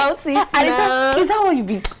about it now. Is that what you've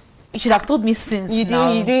been... You should have told me since You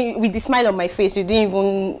didn't, with the smile on my face, you didn't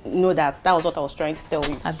even know that. That was what I was trying to tell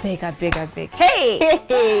you. I beg. Hey!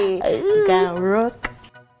 Can rock.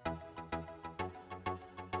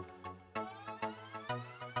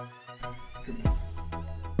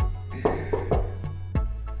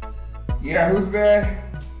 Yeah, who's there?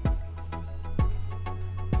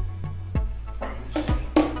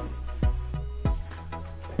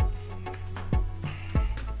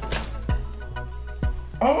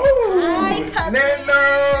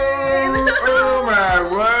 Hello! Oh my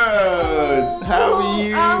word! How are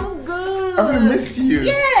you? I'm good. I've really missed you.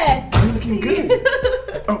 Yeah. You're looking good.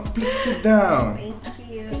 Oh, please sit down. Thank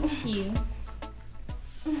you.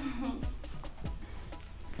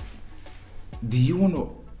 Do you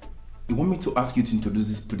want me to ask you to introduce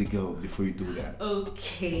this pretty girl before you do that?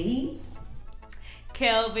 Okay.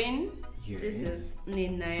 Kelvin. Yes. This is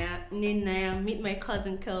Ninaya. Meet my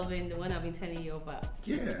cousin Kelvin, the one I've been telling you about.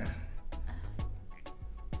 Yeah.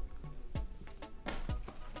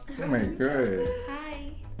 Oh my god.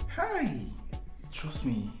 Hi. Trust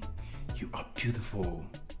me, you are beautiful.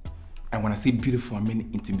 And when I say beautiful, I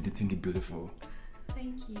mean intimidatingly beautiful.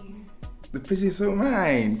 Thank you. The pleasure is all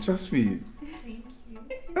mine. Trust me. Thank you.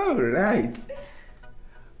 All right.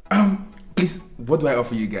 Please, what do I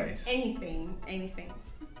offer you guys? Anything.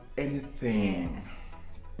 Anything.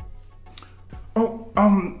 Oh,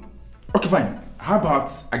 okay, fine. How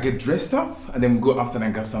about I get dressed up and then we go outside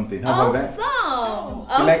and grab something? How about that? Awesome!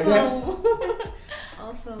 You like that?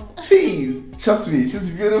 Awesome. Please, trust me, she's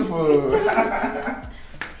beautiful.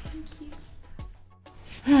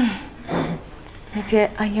 My dear,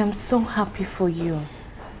 I am so happy for you.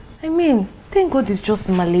 I mean, thank God it's just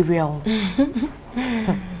malaria.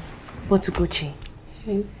 But Uche,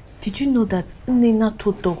 Yes. did you know that Nina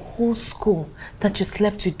told the whole school that you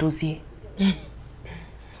slept with Dozie?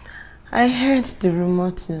 I heard the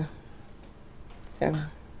rumor too. So.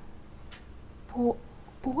 But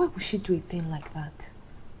why would she do a thing like that?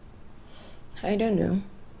 I don't know.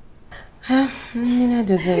 Nina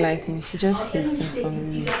doesn't like me. She just hates me for no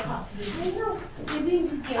reason.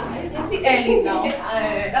 It's early now.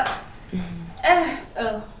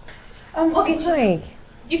 Okay, Chinenye.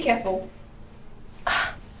 You careful.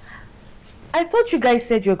 I thought you guys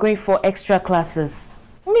said you're going for extra classes.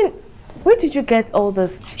 I mean, where did you get all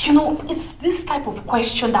this? You know, it's this type of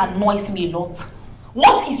question that annoys me a lot.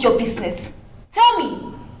 What is your business? Tell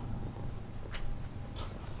me.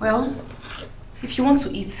 Well, if you want to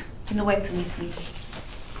eat, you know where to meet me.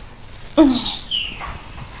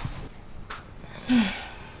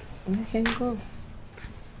 You can go.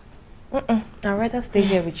 I'd rather stay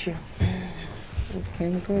here with you. You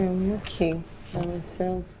can go. I'm okay by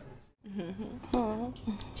myself.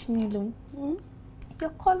 Chinelo, your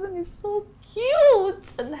cousin is so cute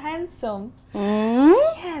and handsome.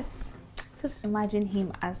 Yes. Just imagine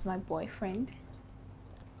him as my boyfriend.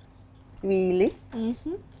 Really? Do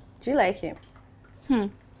you like him?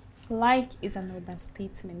 Like is an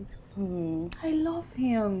understatement. I love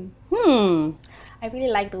him. I really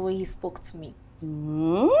like the way he spoke to me.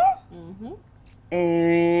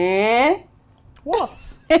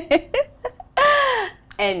 What?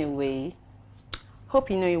 Anyway, hope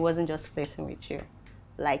you know he wasn't just flirting with you.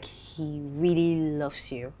 Like, he really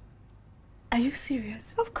loves you. Are you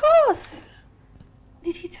serious? Of course.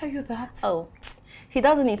 Did he tell you that? Oh, he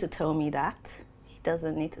doesn't need to tell me that. He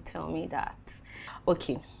doesn't need to tell me that.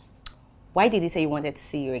 Okay, why did he say he wanted to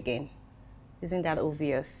see you again? Isn't that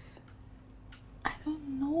obvious? I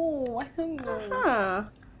don't know.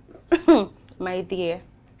 My dear,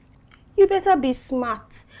 you better be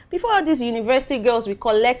smart. Before all these university girls will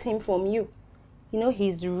collect him from you. You know,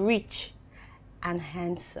 he's rich and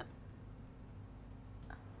handsome.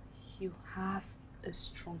 You have a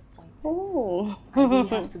strong point. Oh. I really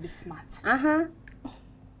have to be smart.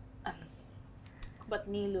 But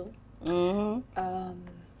Nilo, You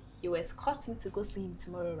escort me to go see him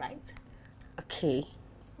tomorrow, right? Okay.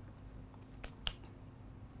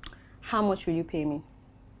 How much will you pay me?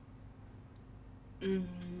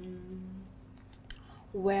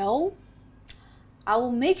 Well, I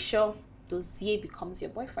will make sure Dozier becomes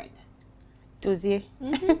your boyfriend. Dozier?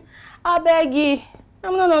 I beg you.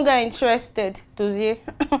 I'm no longer interested, Dozier.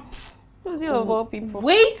 Dozier of all people.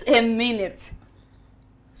 Wait a minute.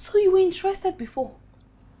 So you were interested before?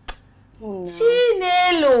 No.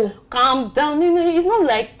 Chinelo, calm down. It's not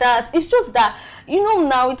like that. It's just that, you know,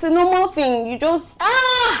 now it's a normal thing. You just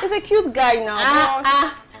it's a cute guy now.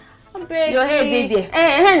 I beg your head did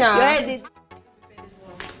there. Now. Your head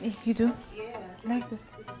did. You do? Yeah. Like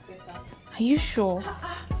this? This is better. Are you sure?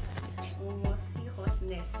 See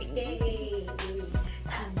hotness. Hey.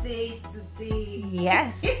 Today's today.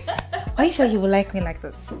 Yes. Are you sure he will like me like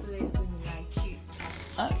this? So he's going to like you.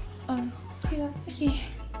 Yes. Okay.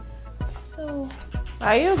 So,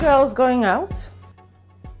 are you girls going out?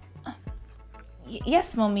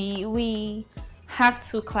 Yes, Mommy. We have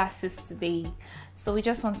 2 classes today, so we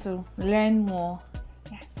just want to learn more.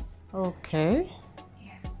 Yes. Okay.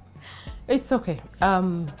 Yes. It's okay.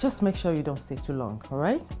 Just make sure you don't stay too long, all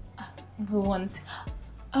right? We won't.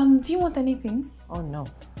 Do you want anything? Oh no,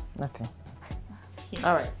 nothing. Okay.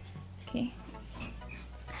 All right. Okay.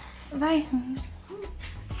 Bye.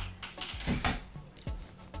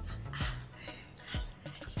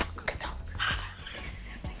 Get out.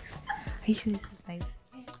 This is nice. Are you sure this is nice?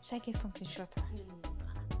 Should I get something shorter?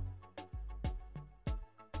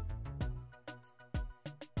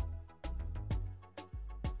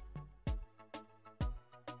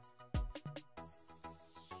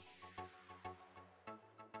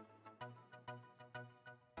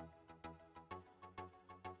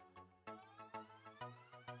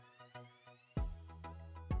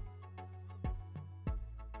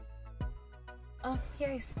 Yeah,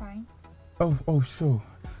 it's fine. Oh, sure.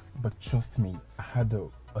 But trust me, I had a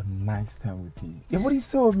nice time with you. Your body's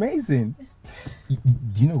so amazing. Do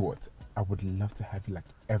you know what? I would love to have you like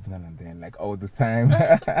every now and then, like all the time.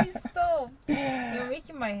 Please stop. You're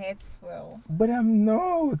making my head swell. But I'm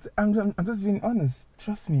not. I'm just being honest.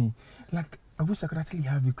 Trust me. Like, I wish I could actually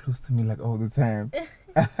have you close to me like all the time.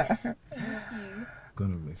 Thank you.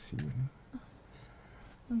 Gonna miss you.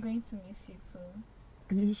 I'm going to miss you too.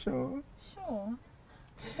 Are you sure? Sure.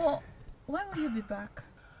 Well, when will you be back?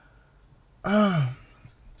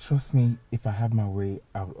 Trust me, if I have my way,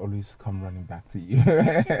 I will always come running back to you.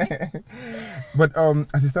 But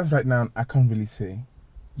as it stands right now, I can't really say,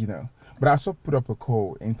 you know. But I'll still put up a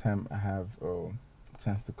call anytime I have a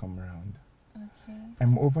chance to come around. Okay.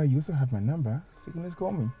 And moreover, you also have my number, so you can just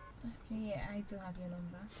call me. Okay, yeah, I do have your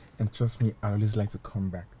number. And trust me, I always like to come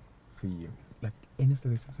back for you. Like any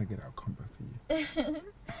sort of chance I get, I'll come back for you.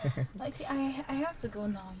 Okay, I have to go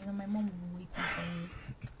now. You know, my mom will be waiting for me.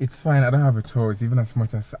 It's fine. I don't have a choice. Even as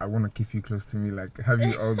much as I want to keep you close to me, like have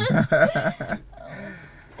you all the time.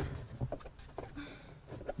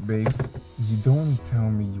 Babes, you don't want to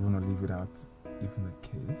tell me you want to leave without even a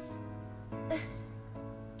kiss?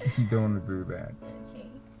 You don't want to do that. Okay.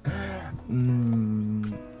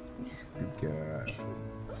 Good girl.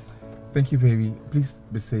 Thank you, baby. Please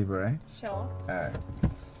be safe, alright? Sure. Alright.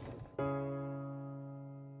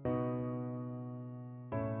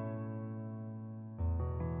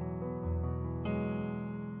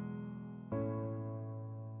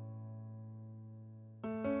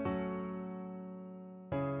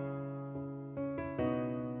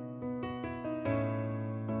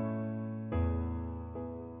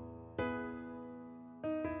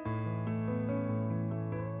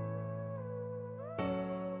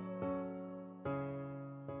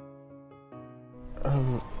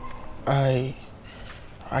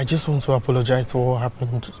 I just want to apologize for what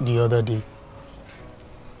happened the other day.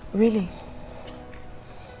 Really?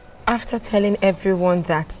 After telling everyone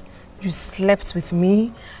that you slept with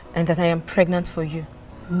me and that I am pregnant for you?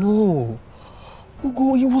 No.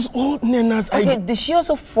 Ugo, it was all Nena's idea. Okay, did she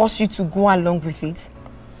also force you to go along with it?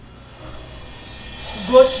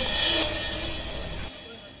 But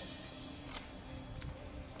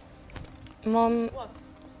Mom,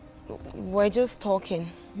 we're just talking.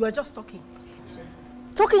 You are just talking.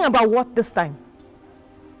 Talking about what this time?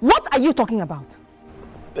 What are you talking about?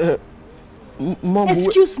 Mom...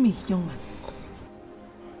 Excuse me, young man.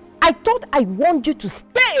 I thought I warned you to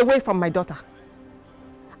stay away from my daughter.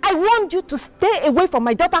 I warned you to stay away from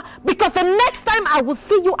my daughter because the next time I will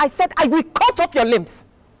see you, I said I will cut off your limbs.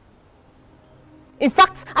 In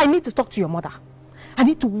fact, I need to talk to your mother. I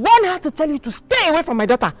need to warn her to tell you to stay away from my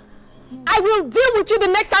daughter. I will deal with you the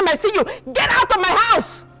next time I see you. Get out of my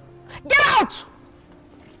house! Get out!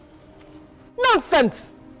 Nonsense!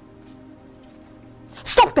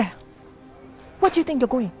 Stop there! Where do you think you're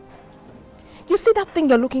going? You see that thing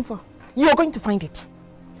you're looking for? You're going to find it.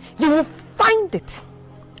 You will find it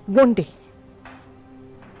one day.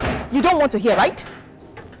 You don't want to hear, right?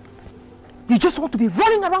 You just want to be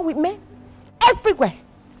running around with men everywhere.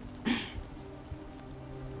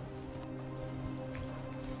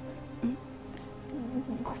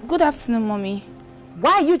 Good afternoon, Mommy.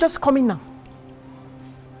 Why are you just coming now?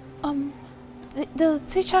 The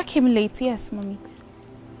teacher came late. Yes, Mommy.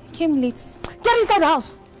 He came late. Get inside the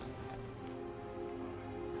house.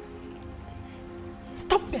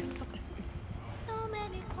 Stop there. Stop there.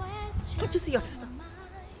 Can't you see your sister?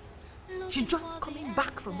 She's just coming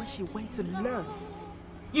back from where she went to learn.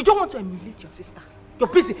 You don't want to emulate your sister. You're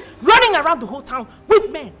busy running around the whole town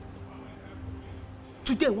with men.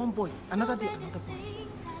 Today one boy, another day another boy.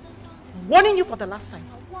 I'm warning you for the last time.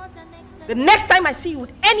 The next time I see you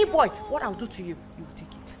with any boy, what I'll do to you, you will take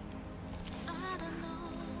it.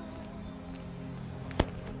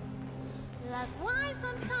 Like why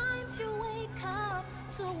sometimes you wake up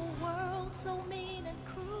to a world so mean and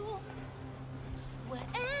cruel, where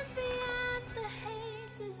envy and the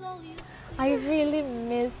hate is all you see. I really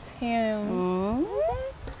miss him.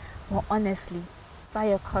 Well, honestly, that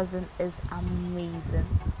your cousin is amazing.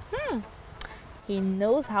 He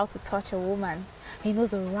knows how to touch a woman. He knows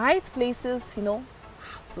the right places, you know,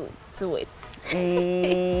 how to do it.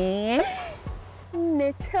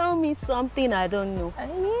 Tell me something I don't know.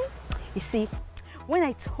 You see, when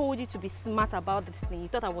I told you to be smart about this thing, you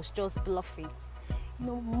thought I was just bluffing. You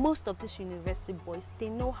know, most of these university boys, they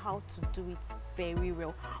know how to do it very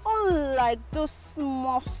well. Unlike those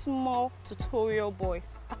small tutorial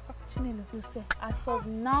boys. Chinenye, you say, as of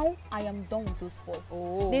now, I am done with those boys.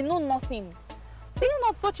 They know nothing. They are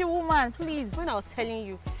not such a woman, please. When I was telling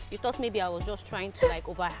you, you thought maybe I was just trying to like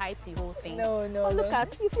overhype the whole thing. No. Look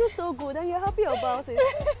at you, feel so good and you're happy about it.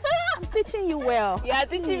 I'm teaching you well. You are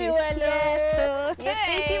teaching me well. Yes. You're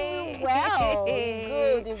teaching me well.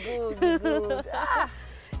 Good.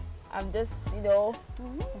 I'm just, you know,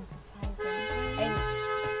 fantasizing. And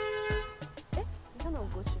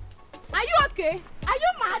are you okay? Are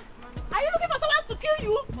you mad? Are you looking for someone to kill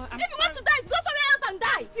you? If you want to die, go somewhere else and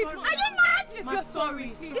die. Are you mad? Please, you're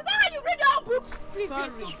sorry. Is that how you read your books? Please,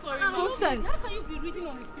 I'm so sorry. Nonsense. How can you be reading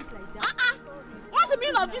on the street like that? What's the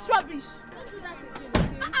meaning of this rubbish? Don't do that again,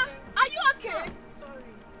 okay? Are you okay? Sorry.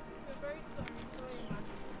 We're very sorry. Sorry, man.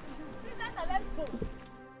 Please, let's go.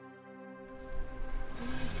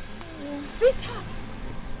 Rita!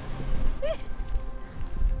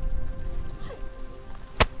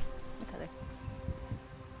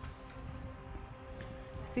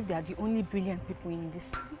 As if they are the only brilliant people in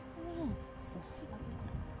this.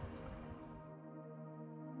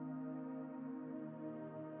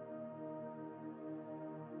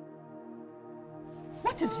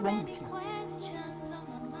 What is wrong with you?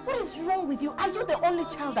 What is wrong with you? Are you the only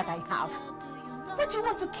child that I have? Why do you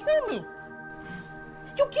want to kill me?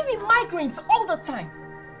 You give me migraines all the time.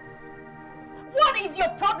 What is your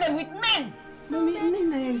problem with men? Mommy,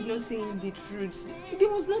 Nina is not saying the truth. There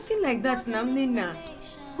was nothing like that now, Nina.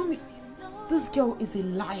 Mommy, this girl is a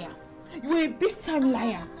liar. You're a big-time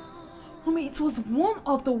liar. Mommy, it was one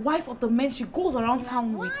of the wife of the men she goes around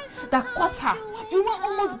town with that caught her. You want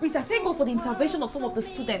almost beat her. Thank God for the intervention of some of the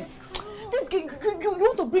students. This girl, you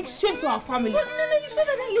want to bring shame to our family. But Nina, you saw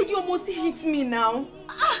that lady almost hit me now.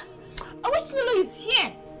 I wish Nilo is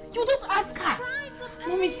here. You just ask her.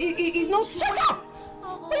 Mommy, it's not true. Shut up!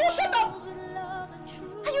 Will you shut up?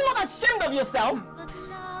 Are you not ashamed of yourself?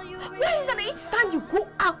 Why is it each time you go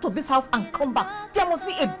out of this house and come back, there must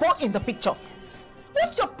be a boy in the picture?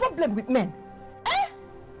 What's your problem with men?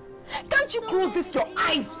 Can't you close your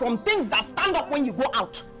eyes from things that stand up when you go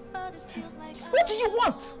out? What do you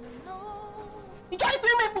want? You trying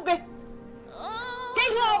to make Buge?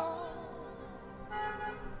 Get home!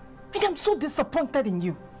 I am so disappointed in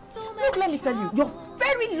you. Look, let me tell you, you're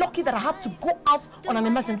very lucky that I have to go out on an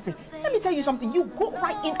emergency. Let me tell you something, you go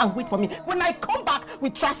right in and wait for me. When I come back, we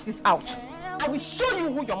trash this out. I will show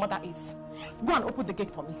you who your mother is. Go and open the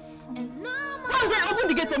gate for me. Go and open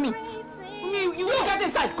the gate for me. You will get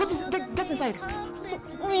inside. Get inside.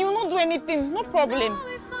 You will not do anything, no problem.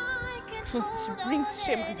 She brings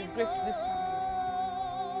shame and disgrace to this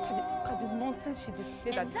family. Look at the nonsense she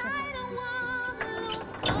displayed at the center today.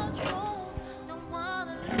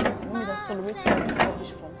 Mommy does tolerate all this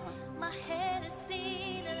rubbish from her. My head is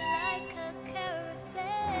spinning like a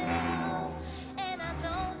carousel, and I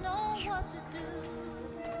don't know what to do.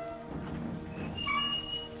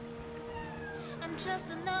 I'm just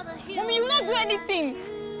another human. Mommy, you will not do anything.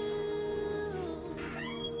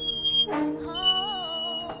 Oh.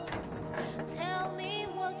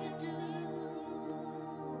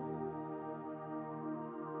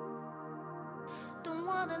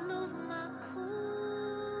 wanna lose my cool.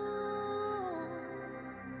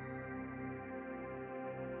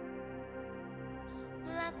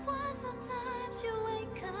 Like why sometimes you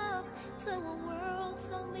wake up to a world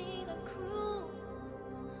so mean and cruel,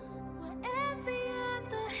 where envy and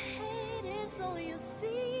the hate is all you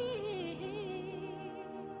see.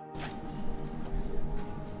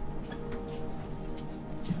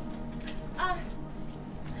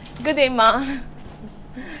 Good day, Ma.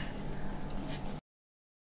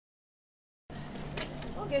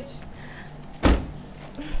 Okay.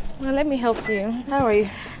 Well, let me help you. How are you?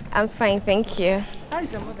 I'm fine, thank you. How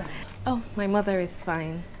is your mother? Oh, my mother is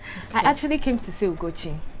fine. Okay. I actually came to see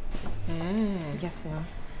Uche. Yes, ma'am.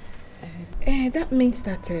 That means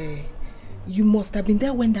that you must have been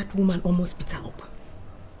there when that woman almost beat her up.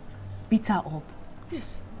 Beat her up?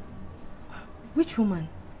 Yes. Which woman?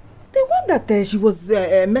 The one that she was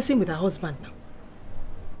messing with her husband now.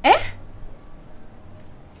 Eh?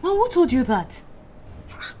 Mom, who told you that?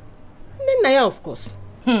 Nnebe, of course.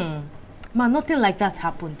 Ma, nothing like that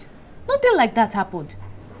happened. Nothing like that happened.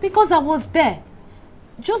 Because I was there.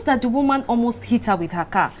 Just that the woman almost hit her with her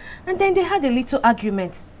car. And then they had a little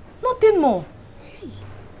argument. Nothing more. Hey.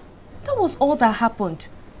 That was all that happened.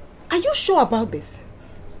 Are you sure about this?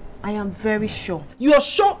 I am very sure. You are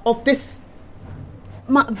sure of this?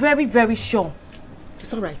 Ma, very, very sure.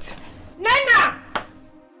 It's all right. Nana!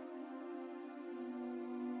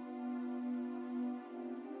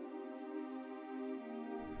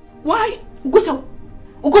 Why? Uche,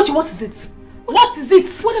 what is it? What is it?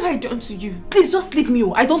 What have I done to you? Please just leave me.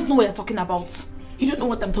 I don't know what you're talking about. You don't know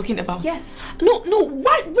what I'm talking about? Yes. No,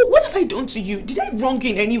 why? What have I done to you? Did I wrong you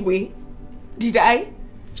in any way? Did I?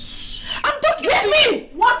 I'm talking to you!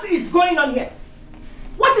 What is going on here?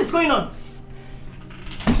 What is going on?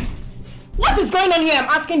 What is going on here? I'm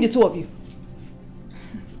asking the two of you.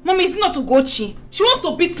 Mommy, it's not Uche. She wants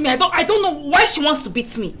to beat me. I don't know why she wants to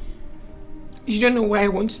beat me. You don't know why I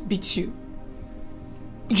want to beat you.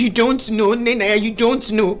 You don't know, Nnebe, you don't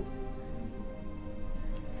know.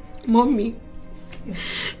 Mommy,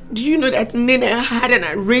 do you know that Nnebe had an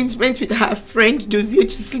arrangement with her friend Dozie to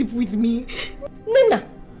sleep with me? Nnebe,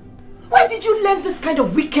 where did you learn this kind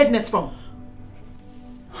of wickedness from?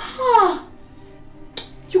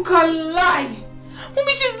 You can lie.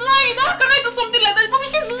 Mommy, she's lying. How can I do something like that? Mommy,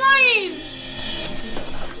 she's lying.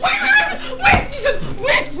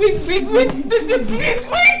 Wait, Dozie, please, wait,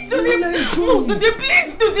 Dozie, no, Dozie,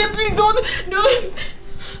 please, don't, no.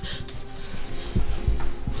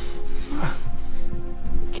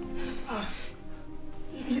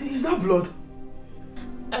 Is that blood?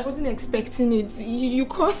 I wasn't expecting it. You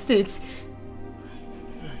caused it.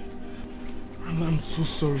 I'm so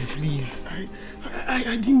sorry, please. I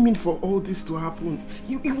didn't mean for all this to happen.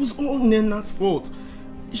 It was all Nena's fault.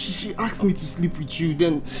 She asked me to sleep with you,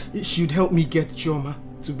 then she'd help me get Chioma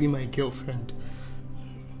to be my girlfriend.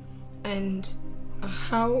 And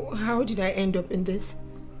how did I end up in this?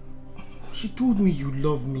 She told me you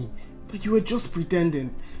love me, but you were just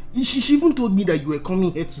pretending. She even told me that you were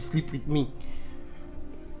coming here to sleep with me.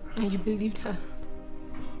 And you believed her?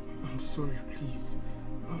 I'm sorry, please.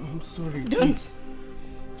 I'm sorry. Don't. Please.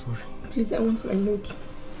 Sorry. Please, I want my note.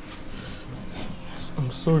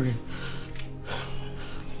 I'm sorry.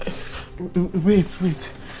 Wait.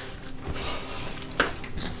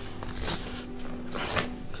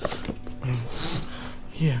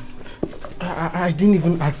 Here. I didn't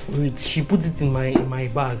even ask for it. She put it in my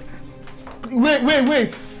bag. Wait.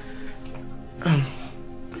 What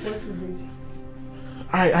is it?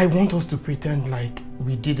 I want us to pretend like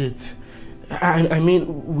we did it. I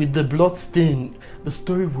mean, with the blood stain, the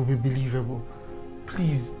story will be believable.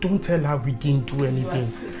 Please, don't tell her we didn't do anything.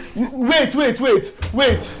 Wait.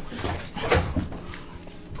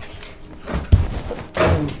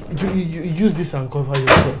 You use this and cover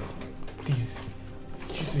yourself. Please,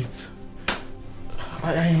 use it.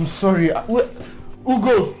 I am sorry.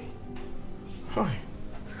 Ugo! Hi.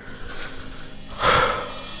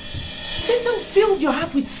 Satan filled your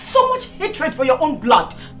heart with so much hatred for your own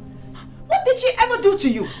blood. What did she ever do to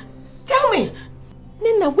you? Tell me.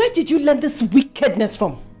 Nnebe, where did you learn this wickedness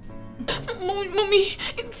from? Mommy,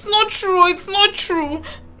 it's not true. It's not true.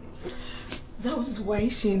 That was why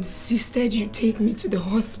she insisted you take me to the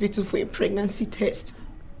hospital for a pregnancy test.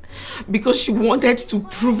 Because she wanted to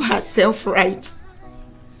prove herself right.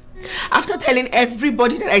 After telling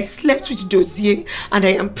everybody that I slept with Dozie and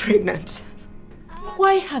I am pregnant.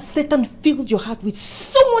 Why has Satan filled your heart with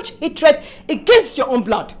so much hatred against your own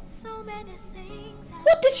blood?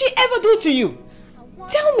 What did she ever do to you?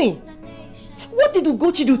 Tell me. What did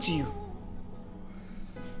Uche do to you?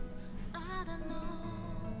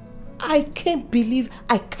 I can't believe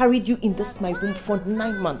I carried you in this my womb for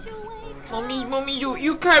 9 months. Mommy,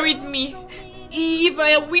 you carried me. If I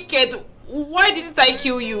am wicked, why didn't I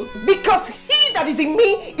kill you? Because he that is in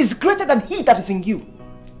me is greater than he that is in you.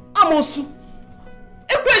 Amosu.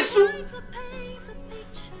 Ekwesu.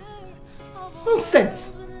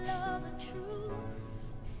 Nonsense.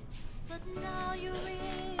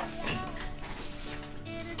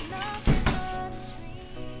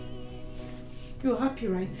 You're happy,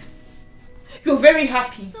 right? You're very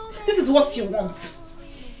happy. This is what you want.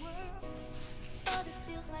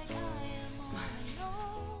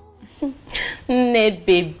 Ned,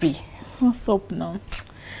 baby. What's up now?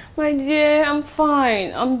 My dear, I'm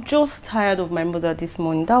fine. I'm just tired of my mother this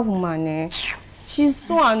morning. That woman, she's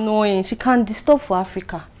so annoying. She can't disturb for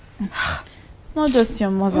Africa. It's not just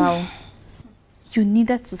your mother. You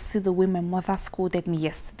needed to see the way my mother scolded me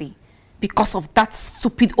yesterday because of that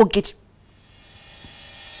stupid Ogechi.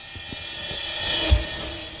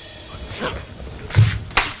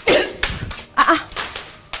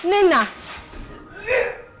 Nena!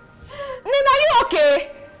 Nena, are you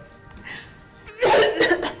okay?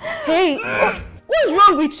 Hey, what's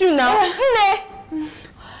wrong with you now?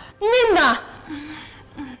 Nena!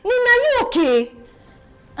 Nena, are you okay?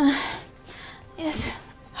 Yes.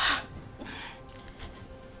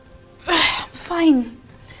 I'm fine.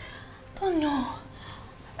 Don't know.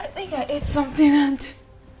 I think I ate something and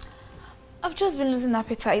I've just been losing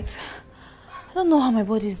appetite. I don't know how my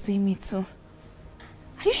body is doing me too.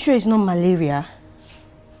 Are you sure it's not malaria?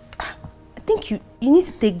 I think you need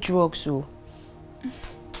to take drugs, so.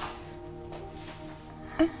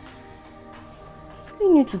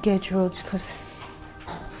 You need to get drugs because...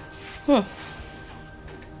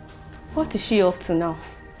 What is she up to now?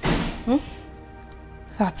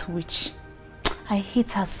 That witch. I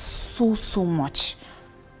hate her so much.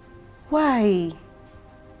 Why?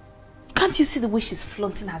 Can't you see the way she's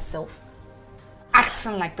flaunting herself?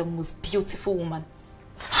 Acting like the most beautiful woman.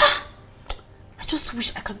 I just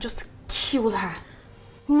wish I could just kill her.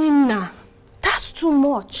 Nina, that's too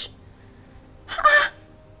much.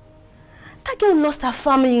 That girl lost her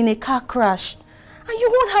family in a car crash. And you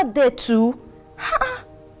want her there too?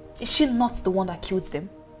 Is she not the one that killed them?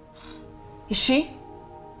 Is she?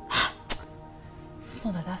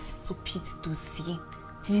 Not that that stupid Dozie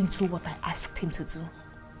didn't do what I asked him to do.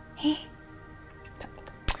 Hey?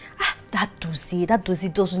 That Dozie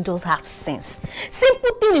doesn't just have sense. Simple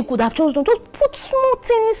thing he could have just done, just put small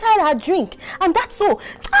thing inside her drink. And that's all.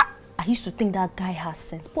 I used to think that guy has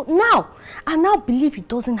sense. But now, I now believe he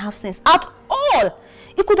doesn't have sense at all.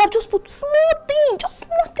 He could have just put small thing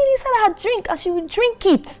inside her drink and she would drink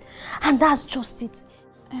it. And that's just it.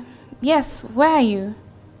 Yes, where are you?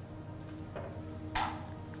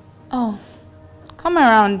 Oh, come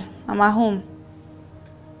around. I'm at home.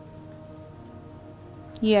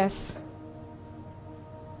 Yes.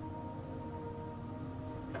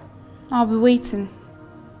 I'll be waiting.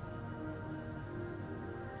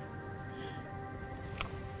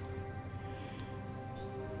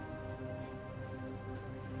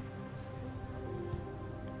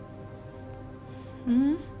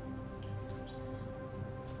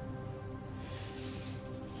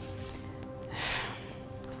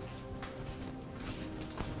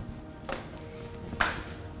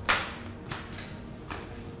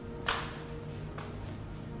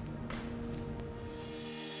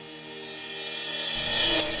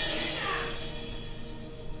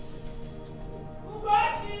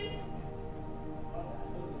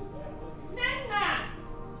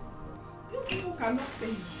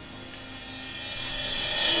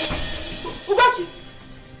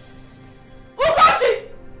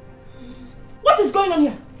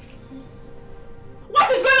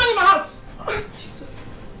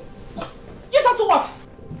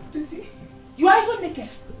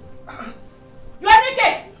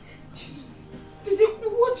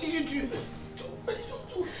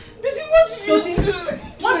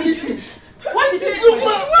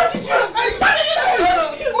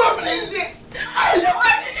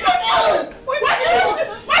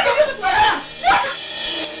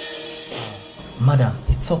 Madam,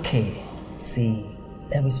 it's okay. See,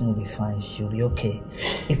 everything will be fine. She'll be okay.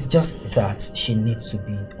 It's just that she needs to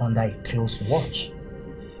be under a close watch.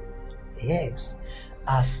 Yes,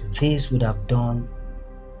 as this would have done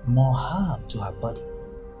more harm to her body.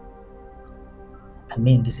 I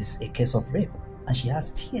mean, this is a case of rape, and she has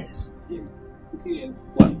tears.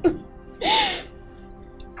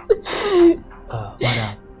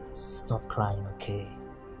 Madam, stop crying, okay?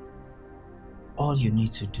 All you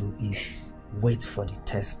need to do is wait for the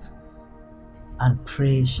test and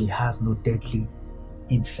pray she has no deadly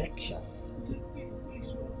infection.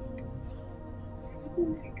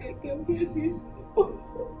 I can bear this.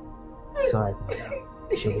 It's alright, madam.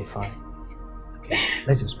 She'll be fine. Okay,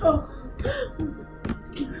 let's just pray.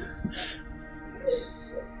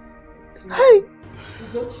 Hey!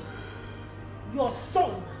 Uche, your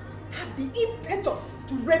son had the impetus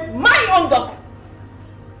to rape my own daughter.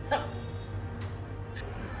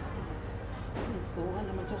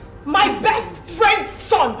 My best friend's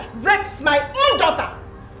son rapes my own daughter.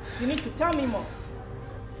 You need to tell me more.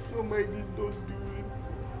 Mama, I did not do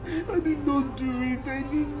it. I did not do it. I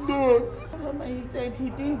did not. Mama, he said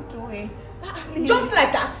he didn't do it. Please. Just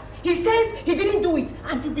like that, he says he didn't do it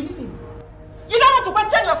and you believe him. You don't want to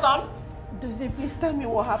question your son? Does it please tell me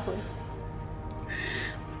what happened?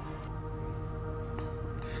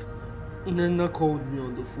 Nana called me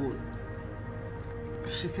on the phone.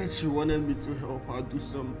 She said she wanted me to help her do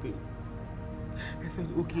something. I said,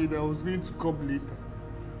 okay, that I was going to come later.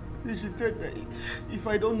 Then she said that if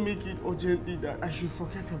I don't make it urgently, that I should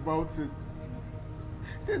forget about it.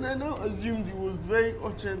 Then I now assumed it was very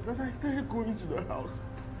urgent and I started going to the house.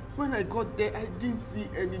 When I got there, I didn't see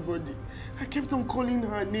anybody. I kept on calling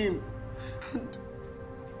her name. And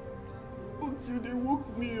until they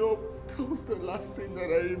woke me up, that was the last thing that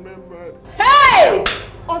I remembered. Hey!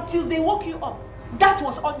 Until they woke you up. That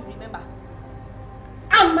was all you remember.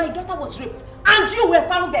 And my daughter was raped. And you were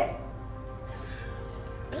found there.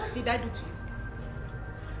 What did I do to you?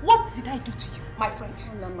 What did I do to you, my friend?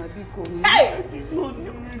 Hey! I did not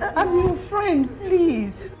do it. I'm your friend,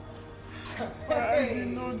 please. I did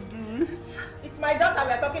not do it. It's my daughter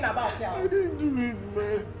we're talking about here. I didn't do it,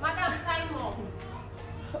 man. Madam, time off.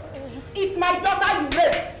 It's my daughter you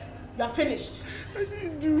raped. You are finished. I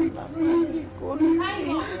didn't do it, please.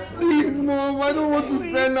 Please, Mom, I don't want to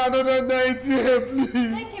spend another night here, please.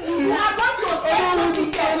 You are going to I don't want to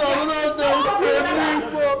spend another night here, please,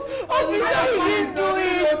 Mom. I didn't do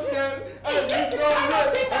it. I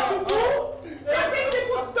did not do it. Raping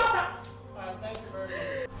people's daughters. Thank you very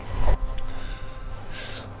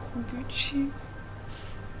much. Uche,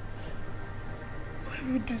 why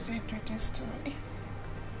would you do this to me?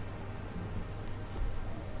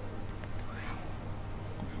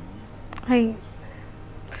 I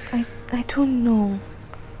don't know.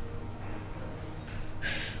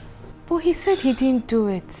 But he said he didn't do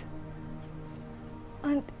it.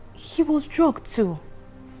 And he was drugged too.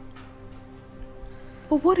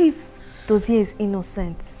 But what if Dozie is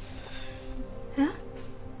innocent? Huh?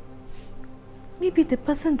 Maybe the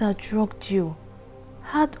person that drugged you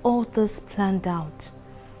had all this planned out.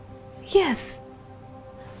 Yes.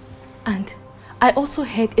 And I also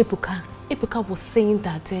heard Ebuka. Ebuka was saying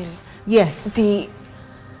that yes,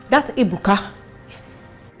 that Ebuka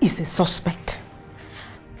is a suspect.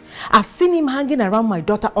 I've seen him hanging around my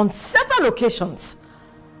daughter on several occasions.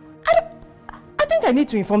 I think I need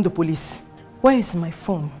to inform the police. Where is my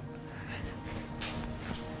phone?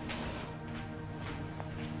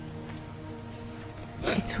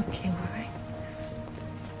 It's okay, alright?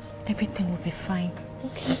 Everything will be fine,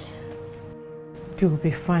 okay? You will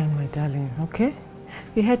be fine, my darling, okay?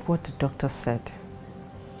 You heard what the doctor said.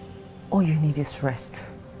 All you need is rest.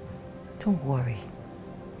 Don't worry.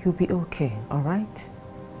 You'll be okay, alright?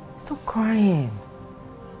 Stop crying.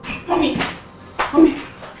 Mommy,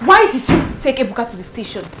 why did you take Ebuka to the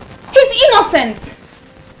station? He's innocent!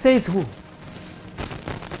 Says who?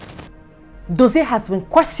 Dozie has been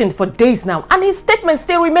questioned for days now and his statement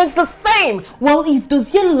still remains the same. Well, if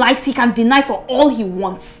Dozie likes, he can deny for all he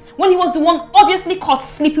wants. When he was the one obviously caught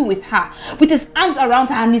sleeping with her, with his arms around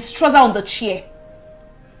her and his trouser on the chair.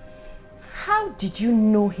 How did you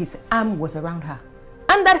know his arm was around her?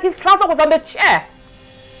 And that his trouser was on the chair?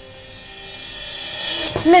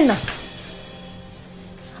 Nena,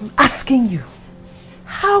 I'm asking you,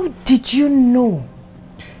 how did you know?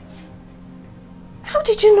 How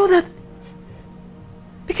did you know that?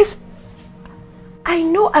 Because I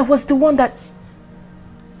know I was the one that...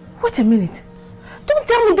 Wait a minute. Don't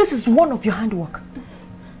tell me this is one of your handwork.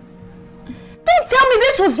 Don't tell me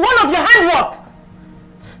this was one of your handworks.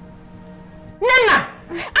 Nena,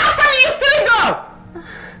 answer me, you silly girl.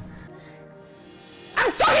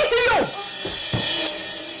 I'm talking to you.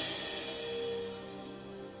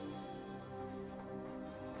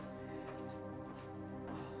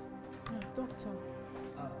 Doctor.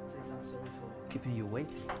 Please, I'm sorry for keeping you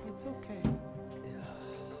waiting. It's okay. Yeah.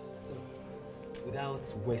 So, without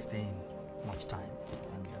wasting much time,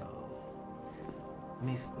 and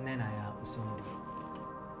Miss Nenaya Usundu,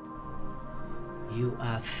 you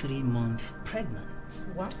are 3 months pregnant.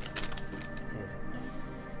 What? Yes.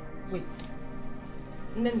 Wait.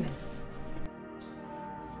 Nene.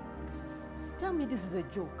 Tell me this is a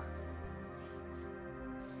joke.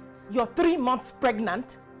 You're 3 months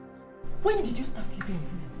pregnant? When did you start sleeping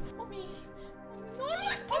with men? Mommy!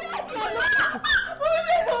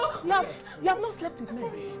 No! You have not slept with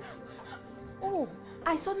men. Oh,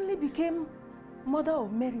 I suddenly became mother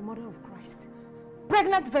of Mary, mother of Christ.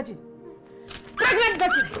 Pregnant virgin. Pregnant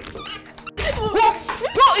virgin.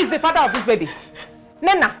 Who is the father of this baby?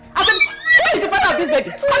 Nena, I said, who is the father of this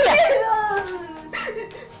baby? Come here.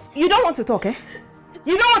 You don't want to talk, eh?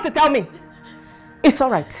 You don't want to tell me. It's all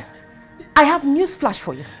right. I have news flash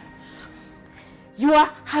for you. You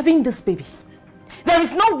are having this baby. There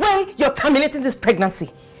is no way you're terminating this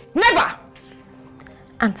pregnancy. Never!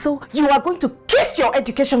 And so you are going to kiss your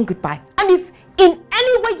education goodbye. And if in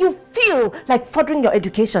any way you feel like furthering your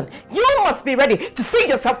education, you must be ready to send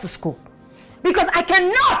yourself to school. Because I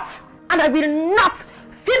cannot and I will not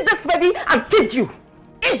feed this baby and feed you.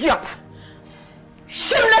 Idiot!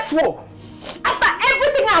 Shameless woe! After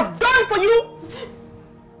everything I have done for you,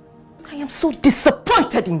 I am so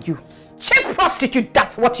disappointed in you. Cheap prostitute,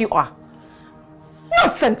 that's what you are.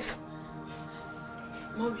 Nonsense!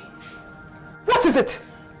 Mommy. What is it?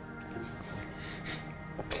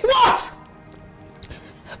 What?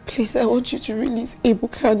 Please, I want you to release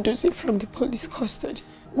Ebuka and Dozie from the police custody.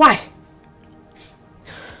 Why?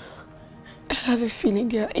 I have a feeling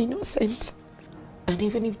they are innocent. And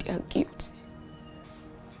even if they are guilty,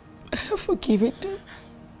 I have forgiven them.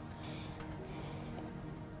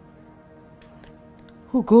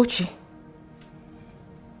 Uche.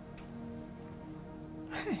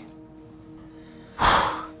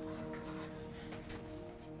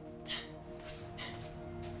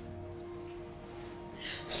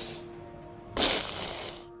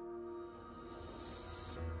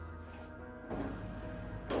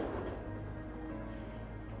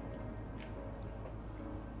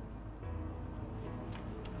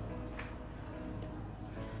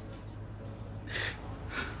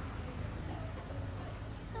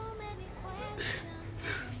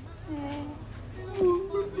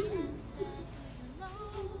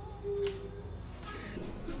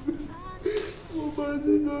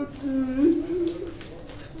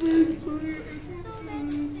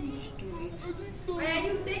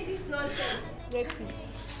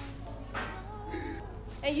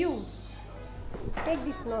 Hey, you! Take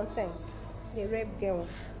this nonsense. The rape girl.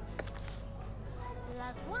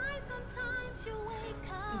 Like why sometimes you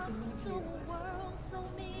wake up to a world so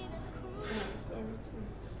mean and cruel. I'm sorry too.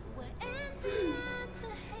 Where envy and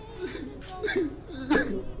the hate is always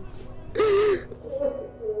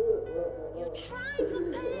you try to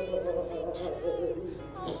paint a picture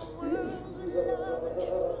of a world with love and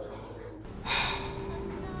truth.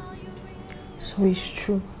 So it's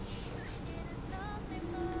true.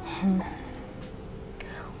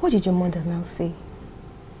 What did your mother now say?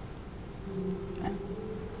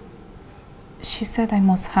 She said I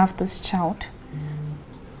must have this child.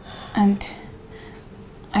 And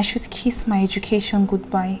I should kiss my education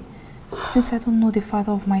goodbye, since I don't know the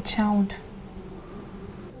father of my child.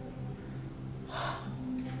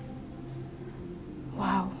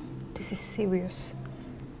 Wow, this is serious.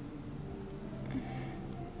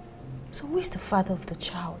 So who is the father of the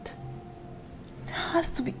child? It has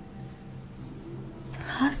to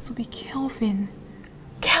be Kelvin.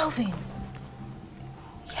 Kelvin?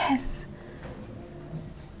 Yes.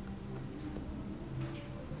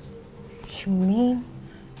 You mean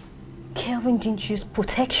Kelvin didn't use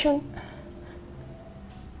protection?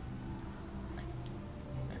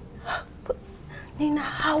 But Nina,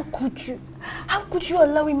 how could you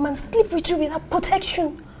allow a man sleep with you without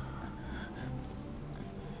protection?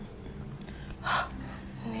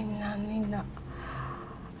 Nina,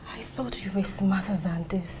 I thought you were smarter than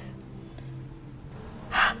this.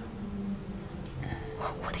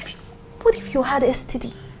 What if you had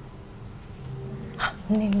STD?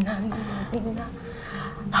 Nina,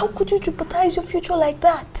 how could you jeopardize your future like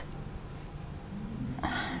that?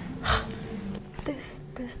 This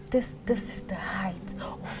is the height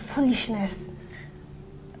of foolishness.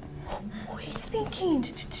 What are you thinking?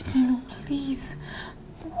 No, please.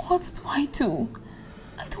 What do I do?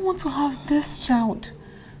 I don't want to have this child.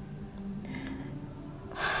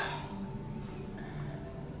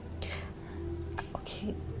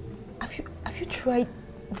 Okay, have you tried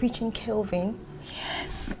reaching Kelvin?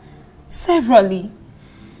 Yes, severally.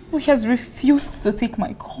 He has refused to take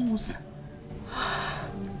my calls.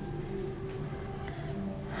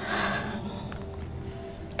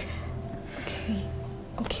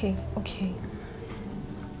 Okay.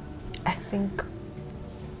 I think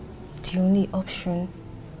the only option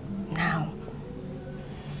now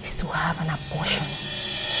is to have an abortion.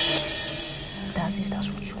 That's if that's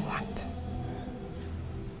what you want.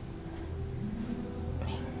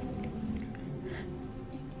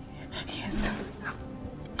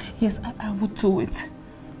 Yes, I would do it.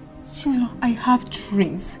 Chinelo, I have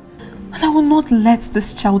dreams. And I will not let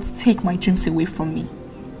this child take my dreams away from me.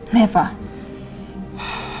 Never.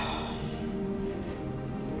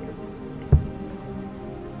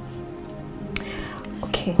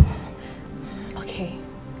 Okay. Okay.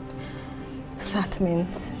 That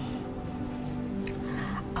means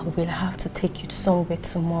I will have to take you somewhere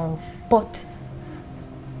tomorrow, but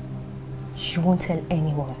you won't tell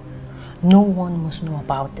anyone. No one must know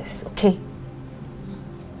about this, okay?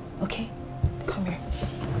 Okay? Come here.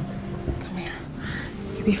 Come here.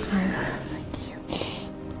 You'll be fine. Thank you.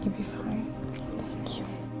 You'll be fine. Thank you.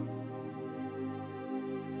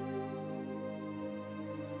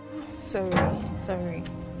 Sorry.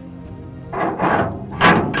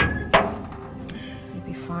 You'll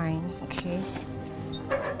be fine, okay?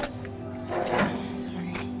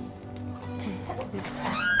 Sorry. Wait.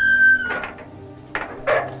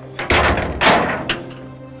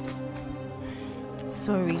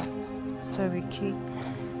 Sorry, okay?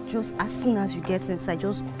 Just as soon as you get inside,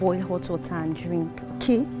 just boil hot water and drink,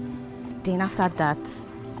 okay? Then after that,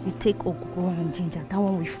 you take ogogo and ginger. That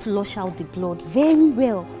one will flush out the blood very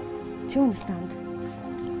well. Do you understand?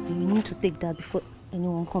 And you need to take that before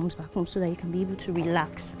anyone comes back home so that you can be able to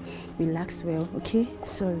relax. Relax well, okay?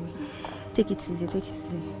 Sorry. Take it easy,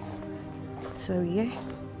 Sorry, yeah?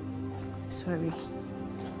 Sorry.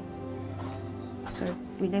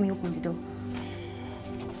 Wait, let me open the door.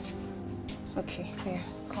 Okay, here,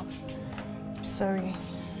 come. Sorry.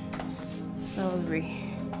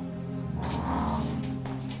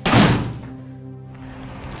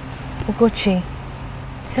 Uche,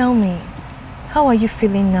 tell me, how are you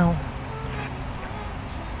feeling now?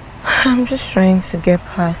 I'm just trying to get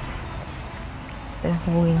past the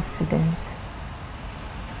whole incident.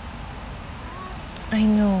 I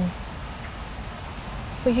know.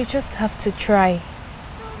 But you just have to try.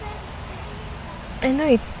 I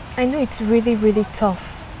know it's really, really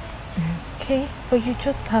tough. Okay? But you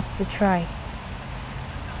just have to try.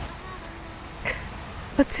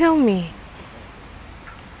 But tell me,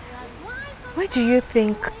 why do you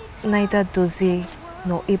think neither Dozie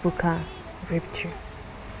nor Ebuka raped you?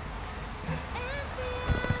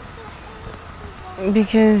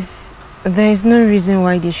 Because there is no reason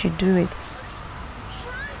why they should do it.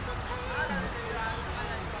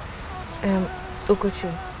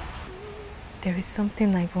 Uche, there is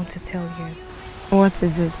something I want to tell you. What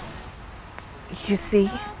is it? You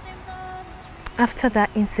see, after that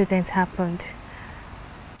incident happened,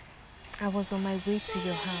 I was on my way to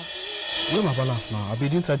your house. Where my balance now?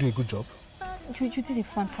 Didn't I do a good job? You did a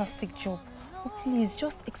fantastic job. Oh, please,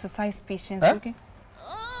 just exercise patience, okay?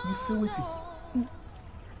 You say waiting.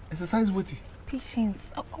 Exercise waiting.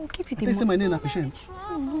 Patience. I'll give you the They say my name is Patience.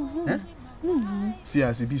 See,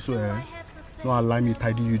 as it be so, don't allow me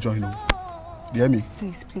tidy you join. You hear me?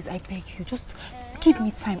 Please, I beg you. Just give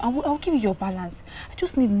me time. I'll give you your balance. I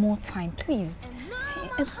just need more time, please.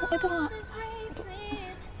 I don't.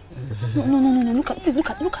 No. Please look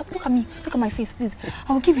at me. Look at my face, please.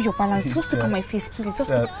 I will give you your balance. Just look at my face, please.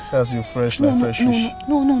 Just look. As you fresh, like fresh fish.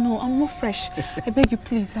 No. I'm not fresh. I beg you,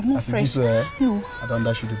 please. I'm not fresh. No. I don't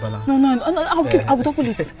dash you the balance. No. I will double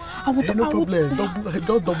it. No problem.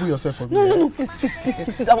 Don't double yourself for me. No. Please.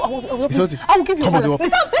 I will give you your balance.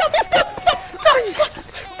 Please. Stop.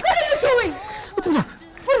 What are you doing? What's that?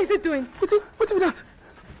 What is it doing? What's that?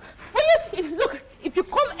 Look. If you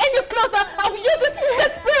come any closer, I will use this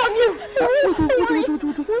spray on you.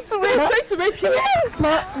 Wait. To rape you. Yes.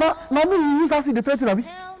 Mommy, you use acid to threaten me.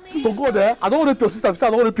 To go there, I don't want to rape your sister. I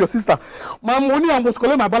don't want to rape your sister. My money, I must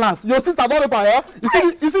collect my balance. Your sister don't rape her.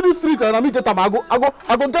 You see this street, and I mean get them. I go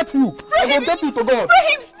get you. I go get you to God.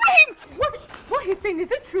 Spray him. What he's saying,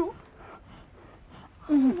 is it true?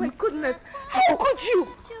 Oh my goodness. How could you?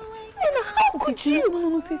 How could you?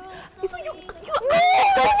 No, sis. It's not you.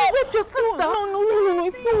 Raped your sister. No.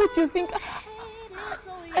 It's not what you think.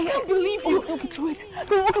 I can't believe you. Okay, do it.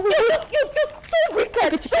 You're just so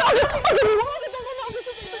wicked.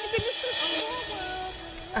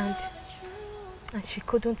 And she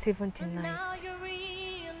couldn't even deny it.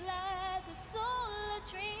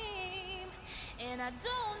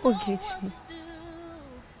 Ogechi,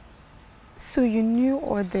 so you knew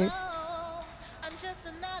all this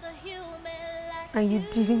and you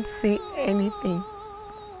didn't say anything.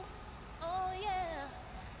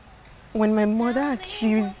 When my mother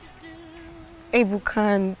accused Ebuka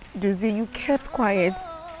and Dozie, you kept quiet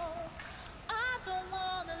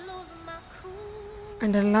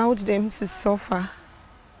and allowed them to suffer.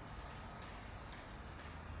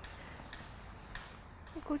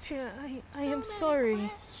 Uche, I am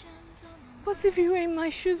sorry. But if you were in my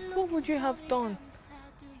shoes, what would you have done?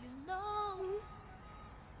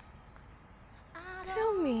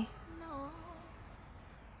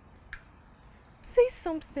 Say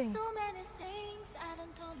something. So many things I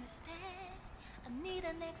don't understand. I need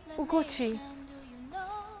an explanation. Ugochi. Do you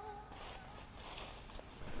know?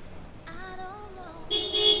 I don't know.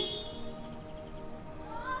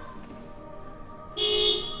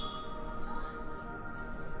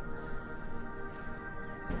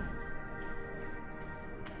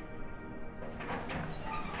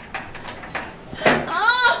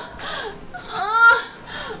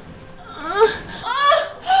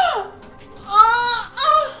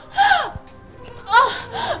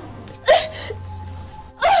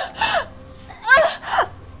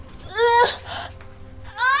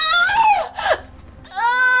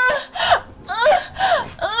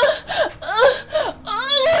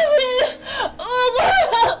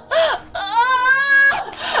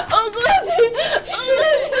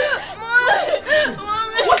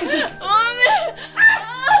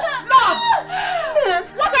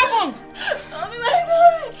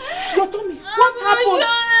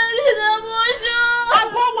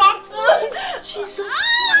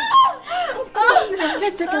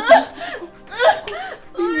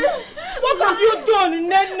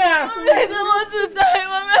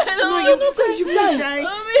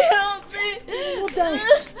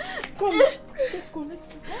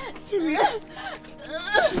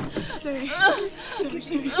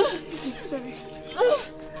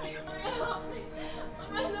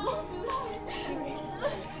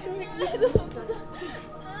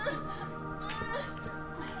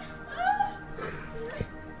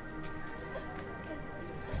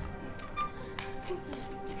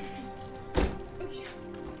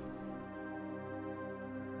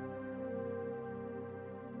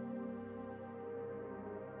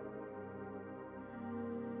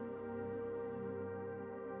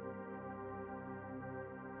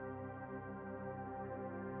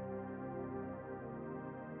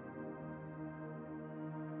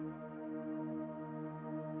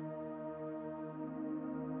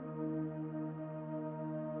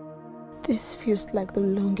 This feels like the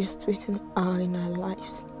longest waiting hour in our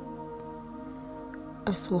lives,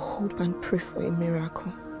 as we hope and pray for a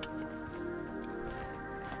miracle.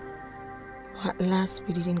 But at last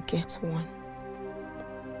we didn't get one.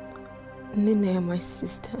 Nnebe, my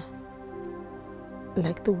sister,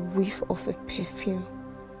 like the whiff of a perfume,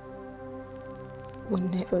 will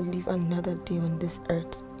never live another day on this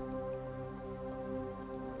earth.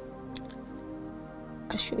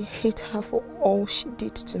 I should hate her for all she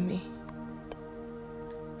did to me.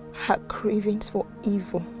 Her cravings for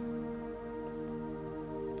evil.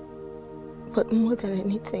 But more than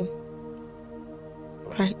anything,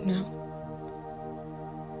 right now,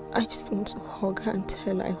 I just want to hug her and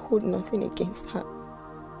tell her I hold nothing against her.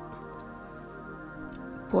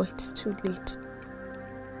 But it's too late.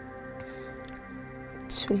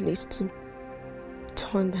 Too late to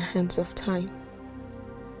turn the hands of time.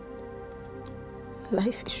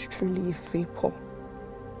 Life is truly a vapor.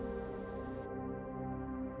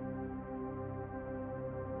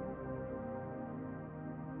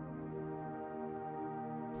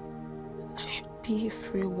 I should be a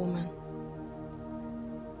free woman.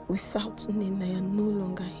 Without Nnebe, I am no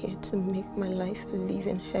longer here to make my life a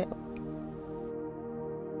living hell.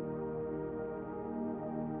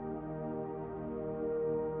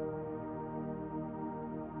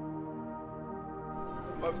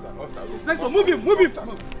 Inspector, move him, move him!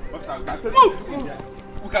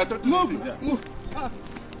 Move!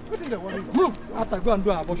 Move! Move! After go and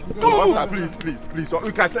do an abortion. Come on, officer, please.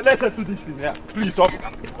 We can let's settle this thing here. Please,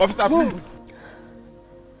 officer, please.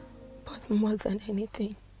 But more than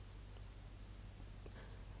anything,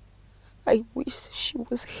 I wish she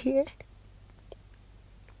was here.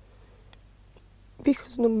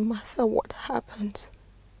 Because no matter what happens,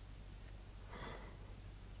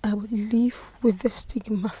 I would live with the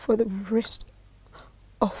stigma for the rest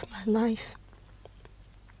of my life.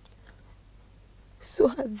 So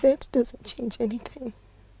her death doesn't change anything.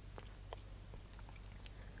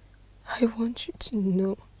 I want you to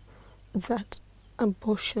know that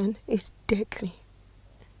abortion is deadly.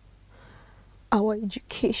 Our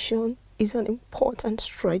education is an important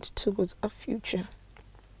stride towards our future.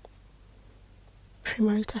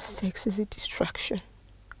 Premarital sex is a distraction,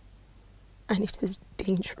 and it is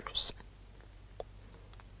dangerous.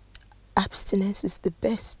 Abstinence is the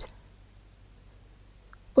best.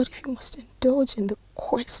 But if you must indulge in the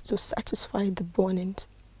quest to satisfy the burning,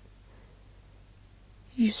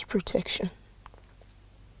 use protection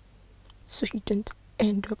so you don't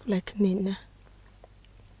end up like Nnebe.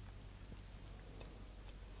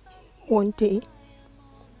 One day,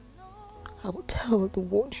 I will tell the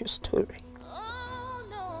world your story,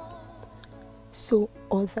 so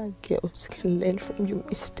other girls can learn from your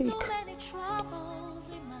mistake.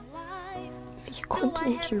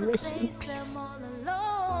 continue to rest in peace.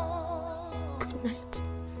 Good night.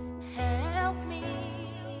 Help me.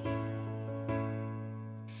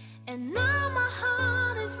 And now my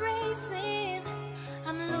heart is racing.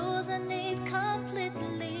 I'm losing it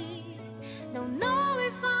completely. Don't know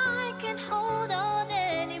if I can hold on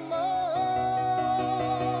anymore.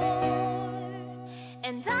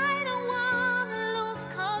 And I don't wanna lose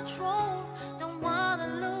control. Don't wanna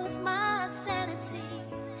lose my sanity.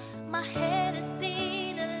 My head is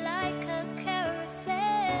spinning like a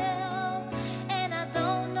carousel, and I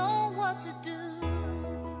don't know what to do.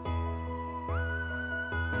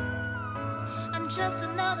 I'm just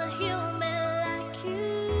another human like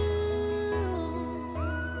you.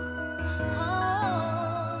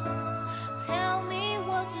 Oh, tell me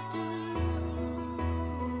what to do.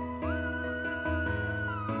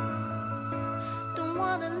 Don't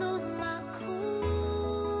wanna lose my cool.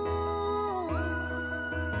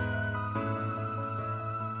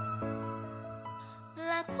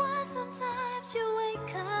 Like why sometimes you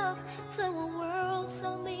wake up to a world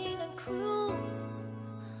so mean and cruel,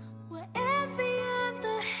 where envy and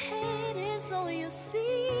the hate is all you see.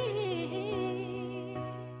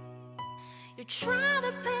 You're trying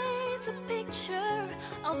to paint a picture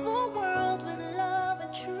of a world with love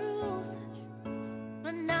and truth,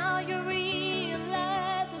 but now you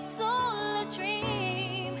realize it's all a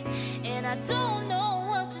dream, and I don't know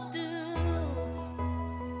what to do.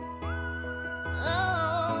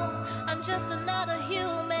 Oh, I'm just another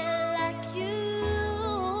human like you.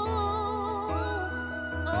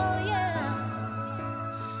 Oh yeah,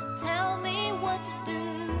 tell me what to do.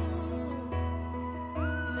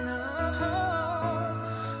 No,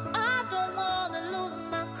 I don't wanna lose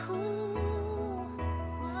my cool,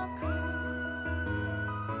 my cool.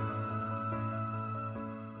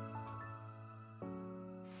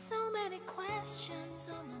 So many questions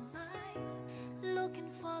on my mind, looking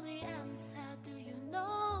for the answer. Do you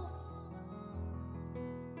know?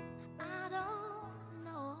 I don't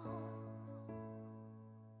know.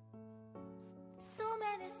 So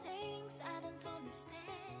many things I don't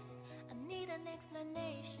understand. I need an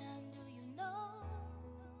explanation.